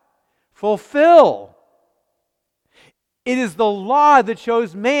what? Fulfill. It is the law that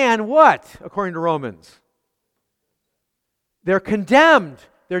shows man what, according to Romans? They're condemned.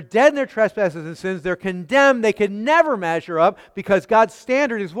 They're dead in their trespasses and sins. They're condemned. They can never measure up because God's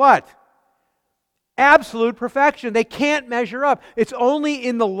standard is what? Absolute perfection. They can't measure up. It's only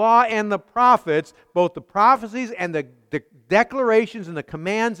in the law and the prophets, both the prophecies and the declarations and the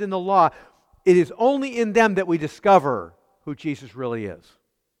commands in the law, it is only in them that we discover who Jesus really is. Does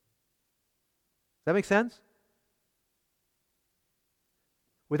that make sense?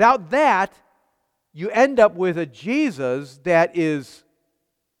 Without that, you end up with a Jesus that is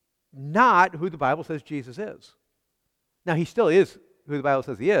not who the Bible says Jesus is. Now, he still is who the Bible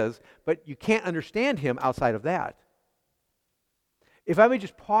says he is, but you can't understand him outside of that. If I may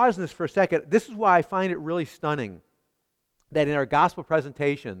just pause on this for a second, this is why I find it really stunning that in our gospel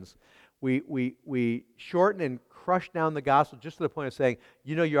presentations, we shorten and crush down the gospel just to the point of saying,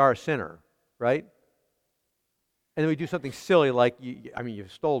 you know you are a sinner, right? And then we do something silly like, you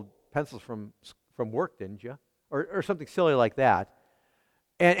stole pencils from work, didn't you? Or something silly like that.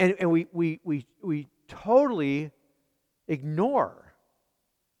 And we totally ignore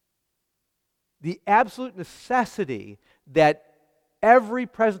the absolute necessity that every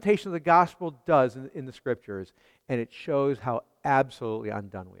presentation of the gospel does in the Scriptures, and it shows how absolutely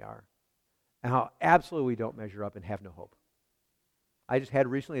undone we are, and how absolutely we don't measure up and have no hope. I just had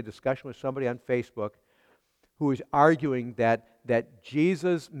recently a discussion with somebody on Facebook who was arguing that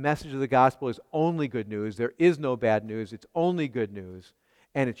Jesus' message of the gospel is only good news. There is no bad news. It's only good news,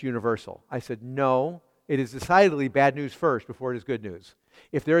 and it's universal. I said, no, it is decidedly bad news first before it is good news.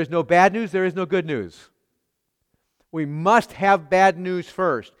 If there is no bad news, there is no good news. We must have bad news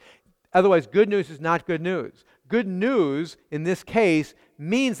first. Otherwise, good news is not good news. Good news, in this case,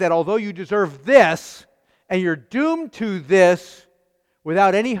 means that although you deserve this, and you're doomed to this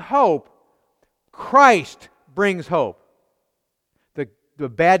without any hope, Christ brings hope. The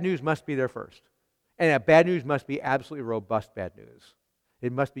bad news must be there first. And that bad news must be absolutely robust bad news.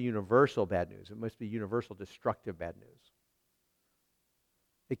 It must be universal bad news. It must be universal destructive bad news.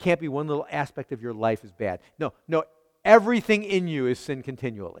 It can't be one little aspect of your life is bad. No, everything in you is sin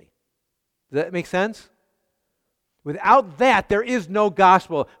continually. Does that make sense? Without that, there is no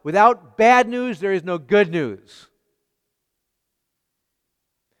gospel. Without bad news, there is no good news.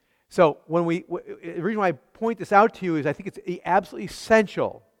 So the reason why I point this out to you is I think it's absolutely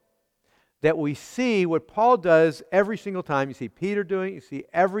essential that we see what Paul does every single time. You see Peter doing it, you see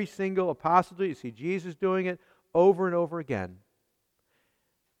every single apostle do it, you see Jesus doing it over and over again.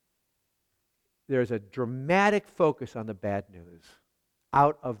 There's a dramatic focus on the bad news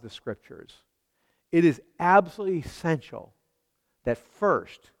out of the Scriptures. It is absolutely essential that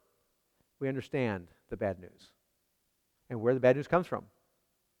first we understand the bad news and where the bad news comes from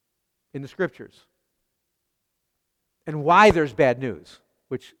in the Scriptures and why there's bad news,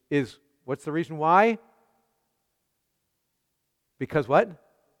 which is, what's the reason why? Because what?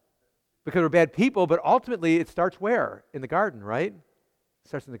 Because we're bad people, but ultimately it starts where? In the garden, right? It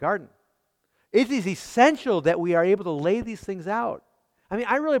starts in the garden. It is essential that we are able to lay these things out. I mean,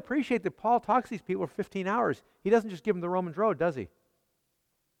 I really appreciate that Paul talks to these people for 15 hours. He doesn't just give them the Romans road, does he?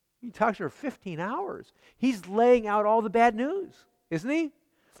 He talks to them for 15 hours. He's laying out all the bad news, isn't he?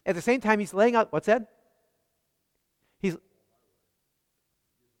 At the same time, he's laying out, what's that? He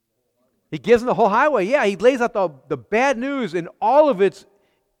gives them the whole highway. Yeah, he lays out the bad news in all of its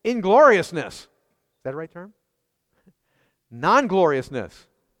ingloriousness. Is that a right term? Non-gloriousness.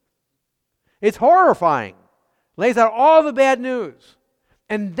 It's horrifying. Lays out all the bad news.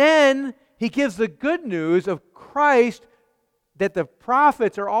 And then he gives the good news of Christ that the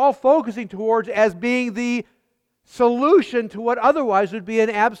prophets are all focusing towards as being the solution to what otherwise would be an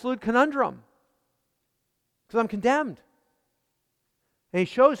absolute conundrum. Because I'm condemned. And he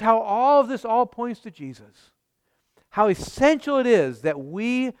shows how all of this all points to Jesus. How essential it is that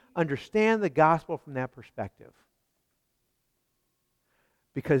we understand the gospel from that perspective.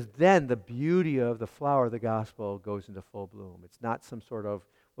 Because then the beauty of the flower of the gospel goes into full bloom. It's not some sort of,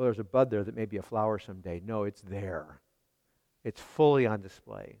 well, there's a bud there that may be a flower someday. No, it's there. It's fully on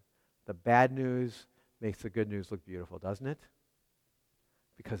display. The bad news makes the good news look beautiful, doesn't it?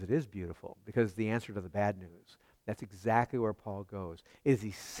 Because it is beautiful. Because it's the answer to the bad news. That's exactly where Paul goes. It is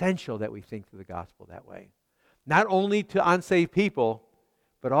essential that we think through the gospel that way. Not only to unsaved people,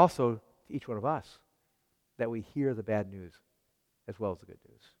 but also to each one of us. That we hear the bad news as well as the good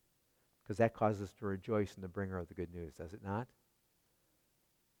news. Because that causes us to rejoice in the bringer of the good news, does it not?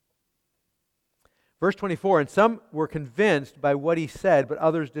 Verse 24, and some were convinced by what he said, but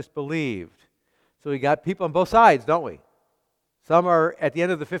others disbelieved. So we got people on both sides, don't we? Some are, at the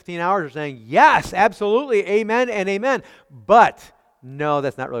end of the 15 hours, are saying, yes, absolutely, amen and amen. But, no,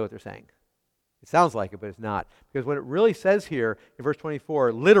 that's not really what they're saying. It sounds like it, but it's not. Because what it really says here, in verse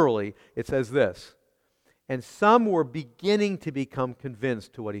 24, literally, it says this. And some were beginning to become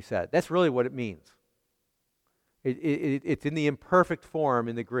convinced to what he said. That's really what it means. It's in the imperfect form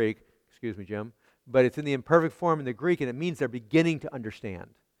in the Greek. Excuse me, Jim. But it's in the imperfect form in the Greek, and it means they're beginning to understand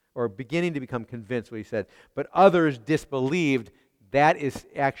or beginning to become convinced what he said. But others disbelieved. That is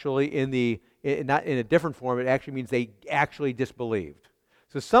actually not in a different form. It actually means they actually disbelieved.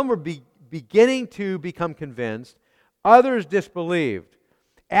 So some were beginning to become convinced. Others disbelieved.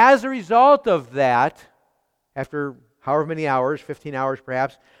 As a result of that, after however many hours, 15 hours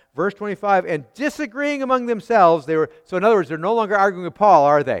perhaps, verse 25, and disagreeing among themselves, so in other words, they're no longer arguing with Paul,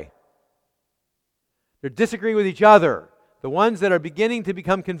 are they? They're disagreeing with each other. The ones that are beginning to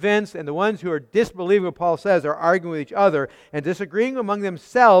become convinced and the ones who are disbelieving what Paul says are arguing with each other and disagreeing among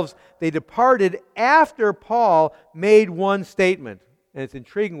themselves. They departed after Paul made one statement. And it's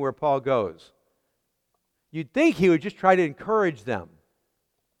intriguing where Paul goes. You'd think he would just try to encourage them.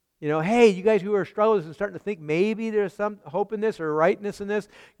 You know, hey, you guys who are struggling and starting to think maybe there's some hope in this or rightness in this,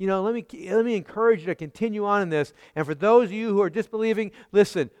 you know, let me encourage you to continue on in this. And for those of you who are disbelieving,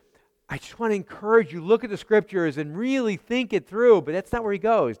 listen, I just want to encourage you, look at the Scriptures and really think it through. But that's not where he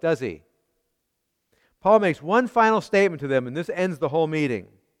goes, does he? Paul makes one final statement to them, and this ends the whole meeting.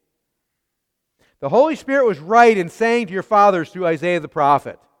 The Holy Spirit was right in saying to your fathers through Isaiah the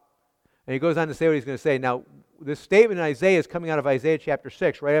prophet. And he goes on to say what he's going to say. Now, this statement in Isaiah is coming out of Isaiah chapter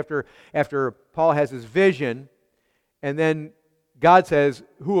 6, right after Paul has his vision. And then God says,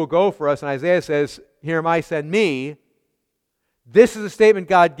 who will go for us? And Isaiah says, here am I, send me. This is a statement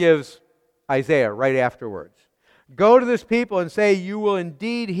God gives Isaiah right afterwards. Go to this people and say, you will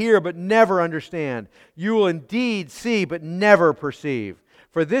indeed hear but never understand. You will indeed see but never perceive.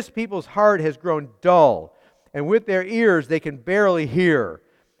 For this people's heart has grown dull, and with their ears they can barely hear,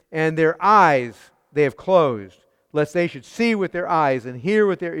 and their eyes they have closed, lest they should see with their eyes and hear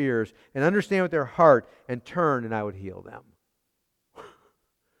with their ears and understand with their heart and turn and I would heal them.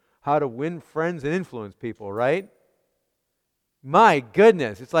 How to win friends and influence people, right? My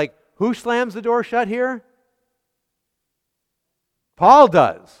goodness. It's like, who slams the door shut here? Paul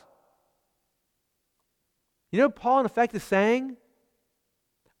does. You know what Paul in effect is saying?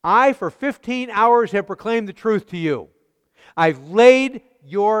 I for 15 hours have proclaimed the truth to you. I've laid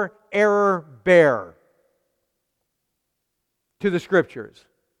your error bear to the Scriptures.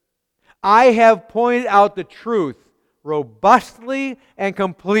 I have pointed out the truth robustly and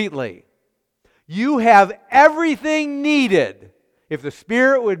completely. You have everything needed if the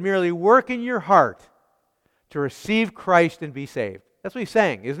Spirit would merely work in your heart to receive Christ and be saved. That's what he's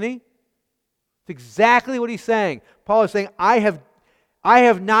saying, isn't he? It's exactly what he's saying. Paul is saying, I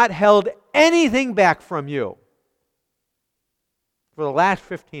have not held anything back from you for the last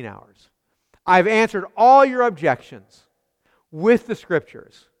 15 hours. I've answered all your objections with the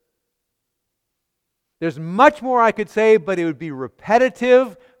Scriptures. There's much more I could say, but it would be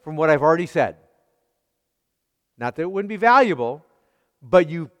repetitive from what I've already said. Not that it wouldn't be valuable, but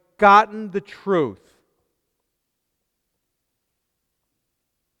you've gotten the truth.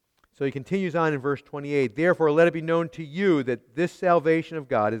 So he continues on in verse 28, therefore let it be known to you that this salvation of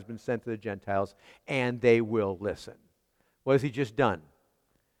God has been sent to the Gentiles, and they will listen. What has he just done?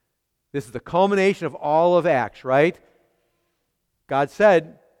 This is the culmination of all of Acts, right? God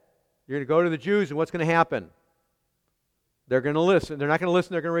said, you're going to go to the Jews, and what's going to happen? They're going to listen. They're not going to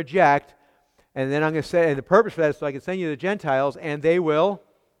listen, they're going to reject. And then I'm going to say, and the purpose for that is so I can send you to the Gentiles, and they will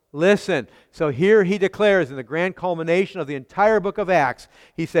listen. So here he declares in the grand culmination of the entire book of Acts,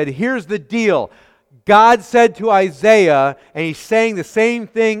 he said, here's the deal. God said to Isaiah, and he's saying the same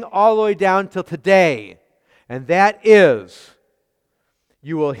thing all the way down till today. And that is,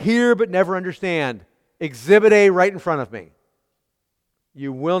 you will hear but never understand. Exhibit A right in front of me.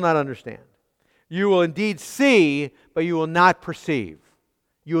 You will not understand. You will indeed see, but you will not perceive.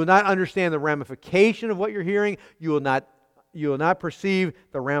 You will not understand the ramification of what you're hearing. You will not perceive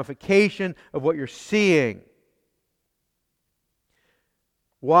the ramification of what you're seeing.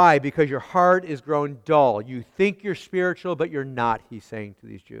 Why? Because your heart is grown dull. You think you're spiritual, but you're not, he's saying to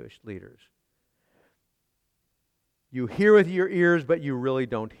these Jewish leaders. You hear with your ears, but you really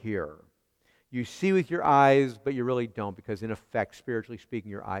don't hear. You see with your eyes, but you really don't, because in effect, spiritually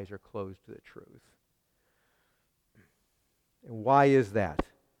speaking, your eyes are closed to the truth. And why is that?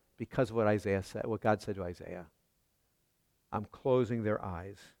 Because of what Isaiah said, what God said to Isaiah. I'm closing their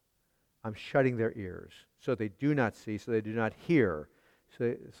eyes. I'm shutting their ears, so they do not see, so they do not hear,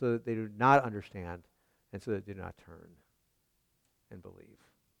 so that they do not understand, and so that they do not turn and believe.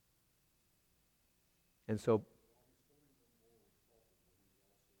 And so,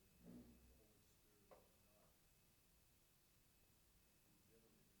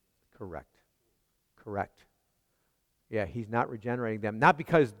 Correct. Yeah, he's not regenerating them. Not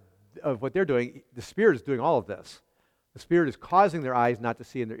because of what they're doing. The Spirit is doing all of this. The Spirit is causing their eyes not to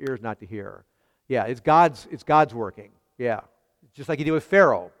see and their ears not to hear. Yeah, it's God's working. Yeah, just like he did with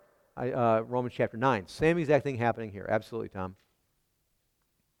Pharaoh. Romans chapter 9. Same exact thing happening here. Absolutely, Tom.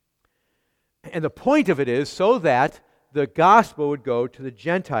 And the point of it is so that the gospel would go to the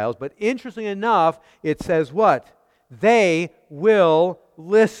Gentiles. But interestingly enough, it says what? They will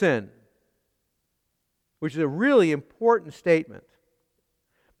listen. Which is a really important statement.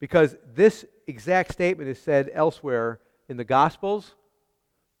 Because this exact statement is said elsewhere in the Gospels.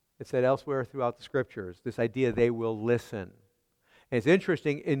 It's said elsewhere throughout the Scriptures. This idea they will listen. And it's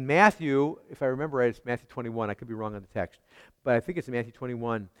interesting, in Matthew, if I remember right, it's Matthew 21. I could be wrong on the text. But I think it's in Matthew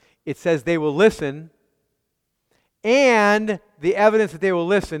 21. It says they will listen. And the evidence that they will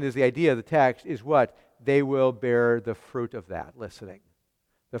listen is the idea of the text is what? They will bear the fruit of that listening.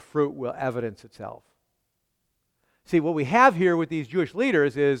 The fruit will evidence itself. See, what we have here with these Jewish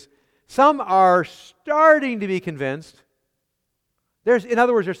leaders is some are starting to be convinced. In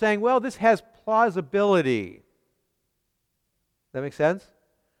other words, they're saying, well, this has plausibility. Does that make sense?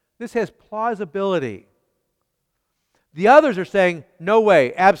 This has plausibility. The others are saying, no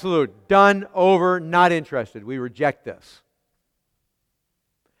way, absolute, done, over, not interested. We reject this.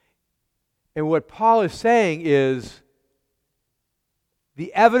 And what Paul is saying is,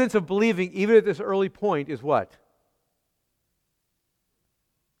 the evidence of believing, even at this early point, is what?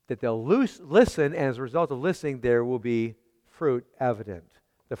 That they'll listen, and as a result of listening, there will be fruit evident.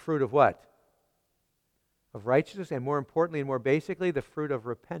 The fruit of what? Of righteousness, and more importantly and more basically, the fruit of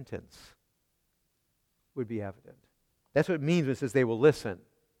repentance would be evident. That's what it means when it says they will listen.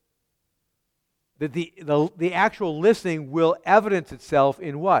 That the actual listening will evidence itself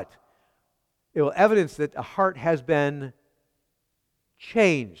in what? It will evidence that a heart has been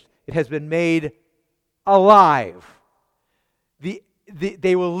changed. It has been made alive.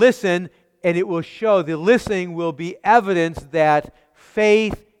 They will listen, and it will show, the listening will be evidence that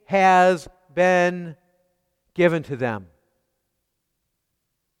faith has been given to them.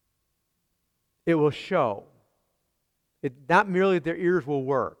 It will show. Not merely their ears will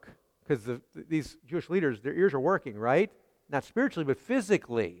work, because these Jewish leaders, their ears are working, right? Not spiritually, but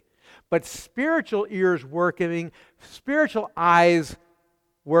physically. But spiritual ears working, spiritual eyes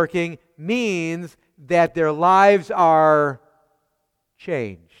working means that their lives are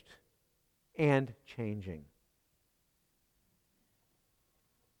changed and changing.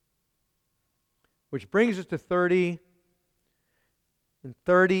 Which brings us to 30. And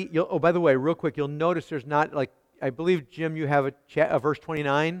 30, oh, by the way, real quick, you'll notice there's not, like, I believe, Jim, you have a verse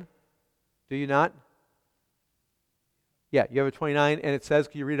 29. Do you not? Yeah, you have a 29, and it says,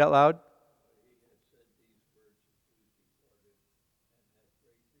 can you read it out loud?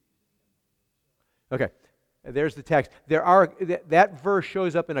 Okay, there's the text. That verse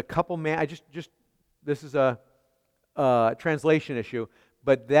shows up in a couple, this is a translation issue,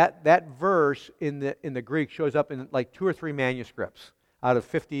 but that verse in the Greek shows up in like 2 or 3 manuscripts out of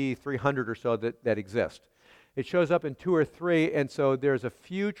 5,300 or so that exist. It shows up in 2 or 3, and so there's a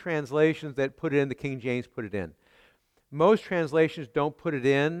few translations that put it in. The King James put it in. Most translations don't put it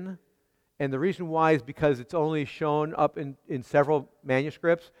in, and the reason why is because it's only shown up in several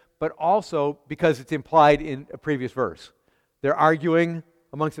manuscripts, but also because it's implied in a previous verse. They're arguing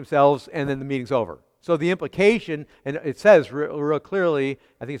amongst themselves, and then the meeting's over. So the implication, and it says real clearly,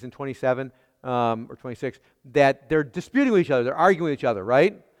 I think it's in 27 or 26, that they're disputing with each other, they're arguing with each other,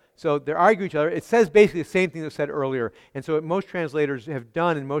 right? So they're arguing with each other. It says basically the same thing that was said earlier. And so what most translators have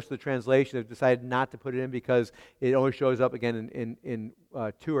done in most of the translations have decided not to put it in because it only shows up again in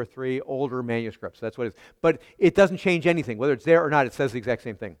 2 or 3 older manuscripts. That's what it is. But it doesn't change anything. Whether it's there or not, it says the exact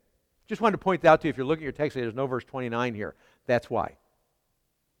same thing. Just wanted to point that out to you. If you're looking at your text, there's no verse 29 here. That's why.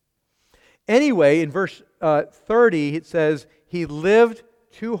 Anyway, in verse 30, it says, he lived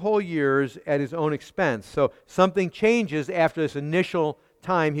 2 whole years at his own expense. So something changes after this initial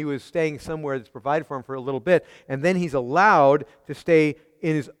time he was staying somewhere that's provided for him for a little bit, and then he's allowed to stay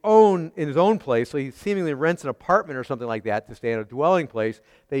in his own place. So he seemingly rents an apartment or something like that to stay in a dwelling place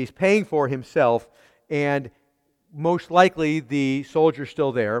that he's paying for himself, and most likely the soldier's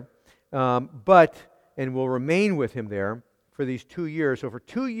still there, and will remain with him there for these 2 years. So for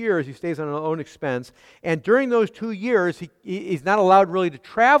 2 years he stays on his own expense, and during those 2 years he's not allowed really to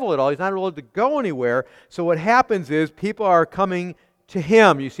travel at all. He's not allowed to go anywhere. So what happens is people are coming to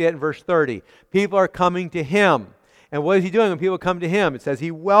him. You see it in verse 30. People are coming to him. And what is he doing when people come to him? It says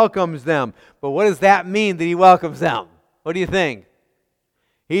he welcomes them. But what does that mean that he welcomes them? What do you think?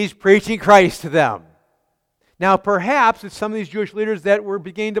 He's preaching Christ to them. Now perhaps it's some of these Jewish leaders that were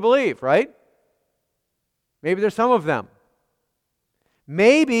beginning to believe, right? Maybe there's some of them.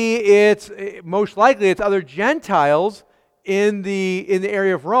 Maybe most likely it's other Gentiles in the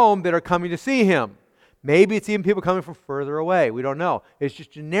area of Rome that are coming to see him. Maybe it's even people coming from further away. We don't know. It's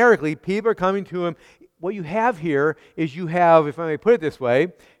just generically people are coming to him. What you have here is you have, if I may put it this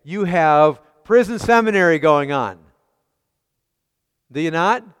way, you have prison seminary going on. Do you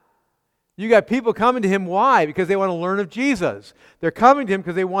not? You got people coming to him. Why? Because they want to learn of Jesus. They're coming to him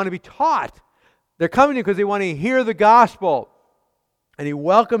because they want to be taught. They're coming to him because they want to hear the gospel. And he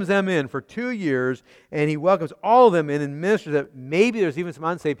welcomes them in for 2 years, and he welcomes all of them in and ministers that maybe there's even some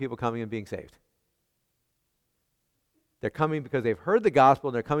unsaved people coming and being saved. They're coming because they've heard the gospel,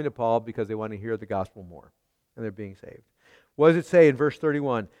 and they're coming to Paul because they want to hear the gospel more, and they're being saved. What does it say in verse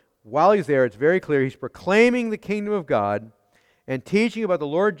 31? While he's there, it's very clear, he's proclaiming the kingdom of God and teaching about the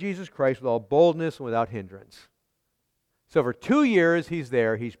Lord Jesus Christ with all boldness and without hindrance. So for 2 years, he's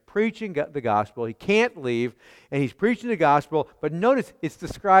there. He's preaching the gospel. He can't leave, and he's preaching the gospel. But notice, it's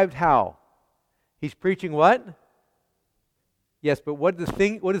described how? He's preaching what? Yes, but what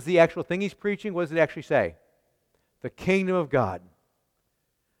is the actual thing he's preaching? What does it actually say? The kingdom of God.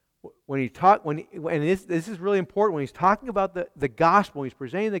 This is really important, when he's talking about the gospel, he's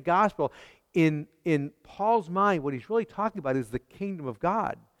presenting the gospel, in Paul's mind, what he's really talking about is the kingdom of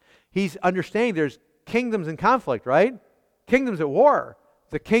God. He's understanding there's kingdoms in conflict, right? Kingdoms at war.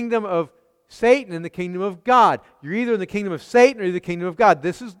 The kingdom of Satan and the kingdom of God. You're either in the kingdom of Satan or you're in the kingdom of God.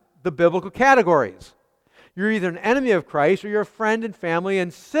 This is the biblical categories. You're either an enemy of Christ or you're a friend and family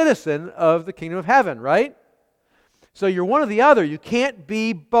and citizen of the kingdom of heaven, right? So you're one or the other. You can't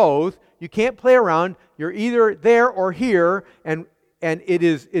be both. You can't play around. You're either there or here, and it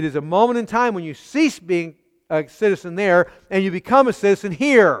is a moment in time when you cease being a citizen there and you become a citizen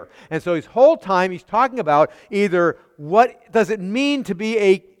here. And so his whole time he's talking about either what does it mean to be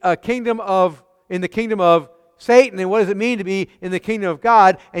in the kingdom of Satan, and what does it mean to be in the kingdom of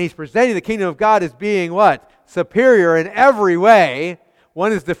God, and he's presenting the kingdom of God as being what? Superior in every way.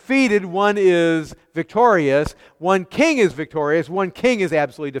 One is defeated, one is victorious. One king is victorious, one king is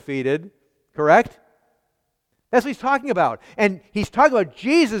absolutely defeated. Correct? That's what he's talking about. And he's talking about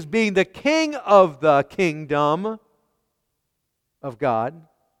Jesus being the king of the kingdom of God.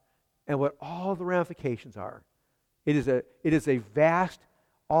 and what all the ramifications are. It is a vast,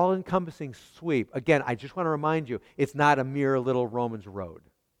 all-encompassing sweep. Again, I just want to remind you, it's not a mere little Romans road.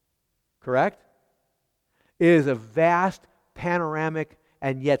 Correct? It is a vast, panoramic,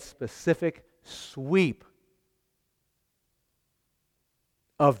 and yet specific sweep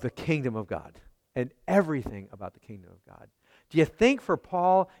of the kingdom of God and everything about the kingdom of God. Do you think for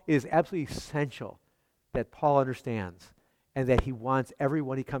Paul it is absolutely essential that Paul understands and that he wants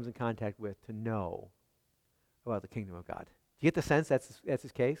everyone he comes in contact with to know about the kingdom of God? Do you get the sense that's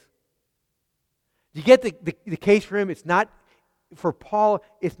his case? Do you get the case for him? It's not, for Paul,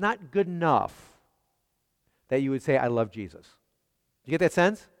 it's not good enough that you would say, I love Jesus. Do you get that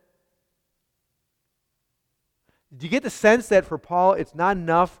sense? Do you get the sense that for Paul, it's not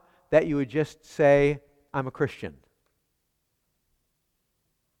enough that you would just say, I'm a Christian?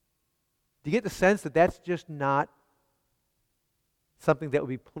 Do you get the sense that that's just not something that would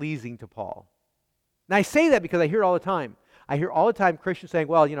be pleasing to Paul? And I say that because I hear it all the time. I hear all the time Christians saying,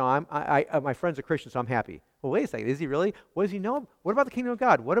 well, my friend's a Christian, so I'm happy. Well, wait a second. Is he really? What does he know? What about the kingdom of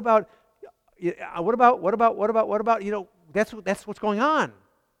God? What about, that's what's going on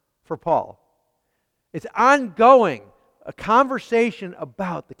for Paul. It's ongoing, a conversation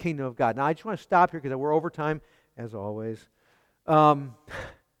about the kingdom of God. Now, I just want to stop here because we're over time, as always. I'm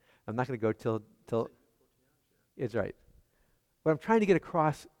not going to go till it's right. What I'm trying to get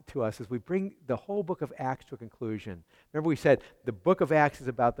across to us is we bring the whole book of Acts to a conclusion. Remember we said the book of Acts is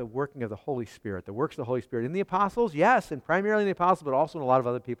about the working of the Holy Spirit, the works of the Holy Spirit in the apostles, yes, and primarily in the apostles, but also in a lot of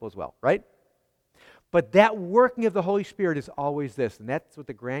other people as well, right? But that working of the Holy Spirit is always this, and that's what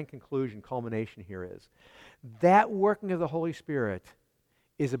the grand conclusion, culmination here is. That working of the Holy Spirit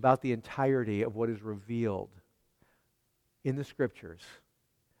is about the entirety of what is revealed in the Scriptures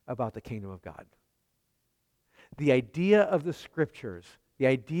about the kingdom of God. The idea of the Scriptures, the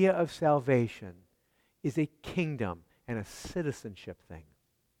idea of salvation, is a kingdom and a citizenship thing.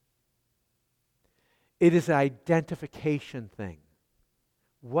 It is an identification thing.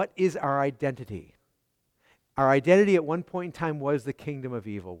 What is our identity? Our identity at one point in time was the kingdom of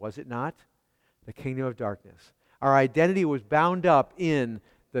evil, was it not? The kingdom of darkness. Our identity was bound up in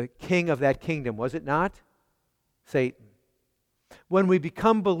the king of that kingdom, was it not? Satan. When we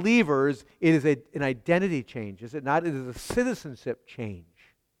become believers, it is an identity change, is it not? It is a citizenship change.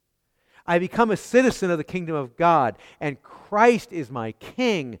 I become a citizen of the kingdom of God, and Christ is my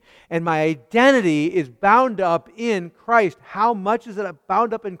king, and my identity is bound up in Christ. How much is it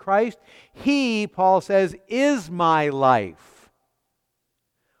bound up in Christ? He, Paul says, is my life.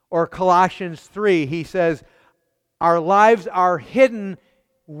 Or Colossians 3, he says, our lives are hidden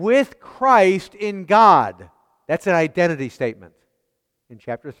with Christ in God. That's an identity statement in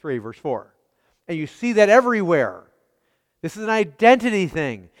chapter 3, verse 4. And you see that everywhere. This is an identity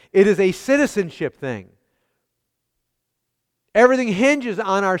thing. It is a citizenship thing. Everything hinges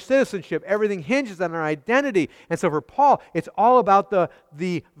on our citizenship. Everything hinges on our identity. And so for Paul, it's all about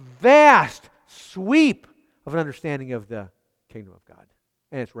the vast sweep of an understanding of the kingdom of God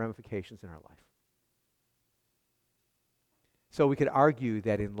and its ramifications in our life. So we could argue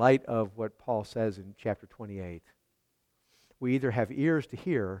that in light of what Paul says in chapter 28, we either have ears to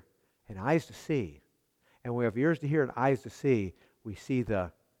hear and eyes to see. And when we have ears to hear and eyes to see, we see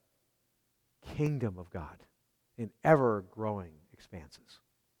the kingdom of God in ever-growing expanses.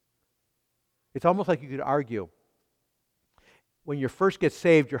 It's almost like you could argue, when you first get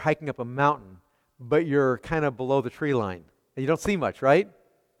saved, you're hiking up a mountain, but you're kind of below the tree line. And you don't see much, right?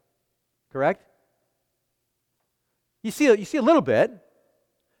 Correct? You see a little bit.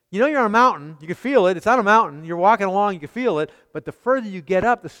 You know you're on a mountain. You can feel it. It's on a mountain. You're walking along. You can feel it. But the further you get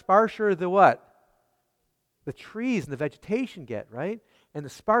up, the sparser the what? The trees and the vegetation get, right? And the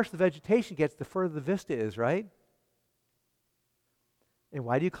sparser the vegetation gets, the further the vista is, right? And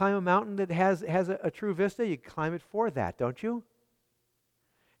why do you climb a mountain that has a true vista? You climb it for that, don't you?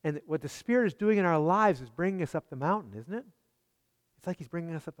 And what the Spirit is doing in our lives is bringing us up the mountain, isn't it? It's like He's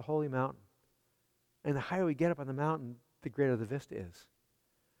bringing us up the holy mountain. And the higher we get up on the mountain, the greater the vista is.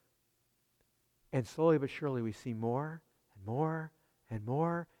 And slowly but surely we see more and more and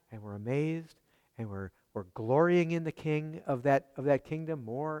more, and we're amazed, and we're glorying in the King of that kingdom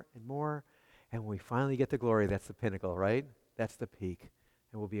more and more. And when we finally get to glory, that's the pinnacle, right? That's the peak.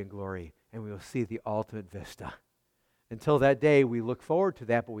 And we'll be in glory, and we will see the ultimate vista. Until that day, we look forward to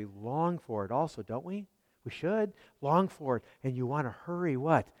that, but we long for it also, don't we? We should long for it. And you want to hurry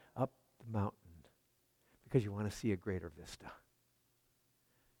what? Up the mountain. Because you want to see a greater vista.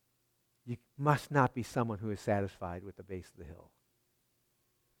 You must not be someone who is satisfied with the base of the hill.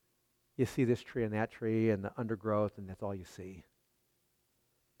 You see this tree and that tree and the undergrowth, and that's all you see.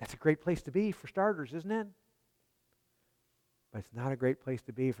 That's a great place to be for starters, isn't it? But it's not a great place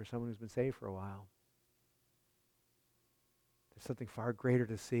to be for someone who's been saved for a while. There's something far greater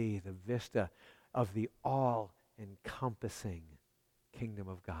to see, the vista of the all-encompassing kingdom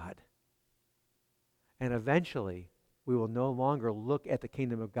of God. And eventually, we will no longer look at the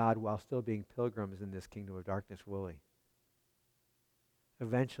kingdom of God while still being pilgrims in this kingdom of darkness, will we?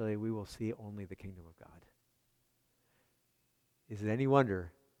 Eventually, we will see only the kingdom of God. Is it any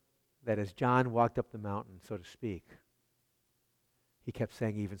wonder that as John walked up the mountain, so to speak, he kept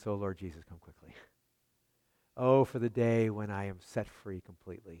saying, "Even so, Lord Jesus, come quickly." Oh, for the day when I am set free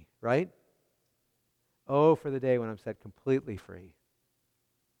completely, right? Oh, for the day when I'm set completely free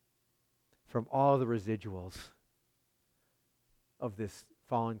from all the residuals of this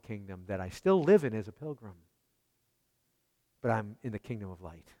fallen kingdom that I still live in as a pilgrim, but I'm in the kingdom of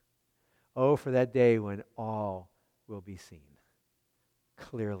light. Oh, for that day when all will be seen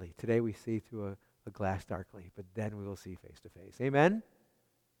clearly. Today we see through a glass darkly, but then we will see face to face. Amen?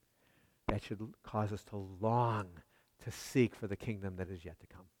 That should cause us to long to seek for the kingdom that is yet to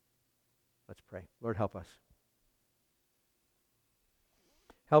come. Let's pray. Lord, help us.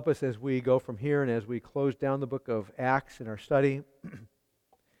 Help us as we go from here and as we close down the book of Acts in our study.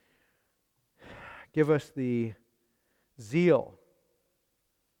 Give us the zeal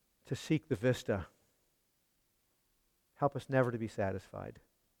to seek the vista. Help us never to be satisfied.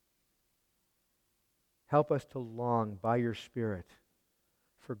 Help us to long by your Spirit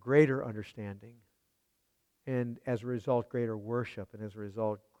for greater understanding and as a result greater worship and as a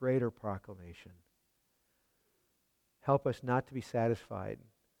result greater proclamation. Help us not to be satisfied.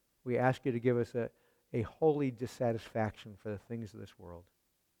 We ask you to give us a holy dissatisfaction for the things of this world,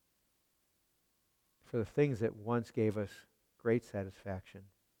 for the things that once gave us great satisfaction.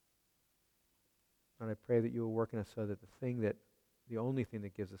 And I pray that you will work in us so that the only thing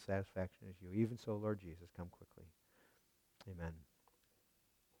that gives us satisfaction is you. Even so, Lord Jesus, come quickly. Amen.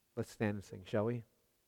 Let's stand and sing, shall we?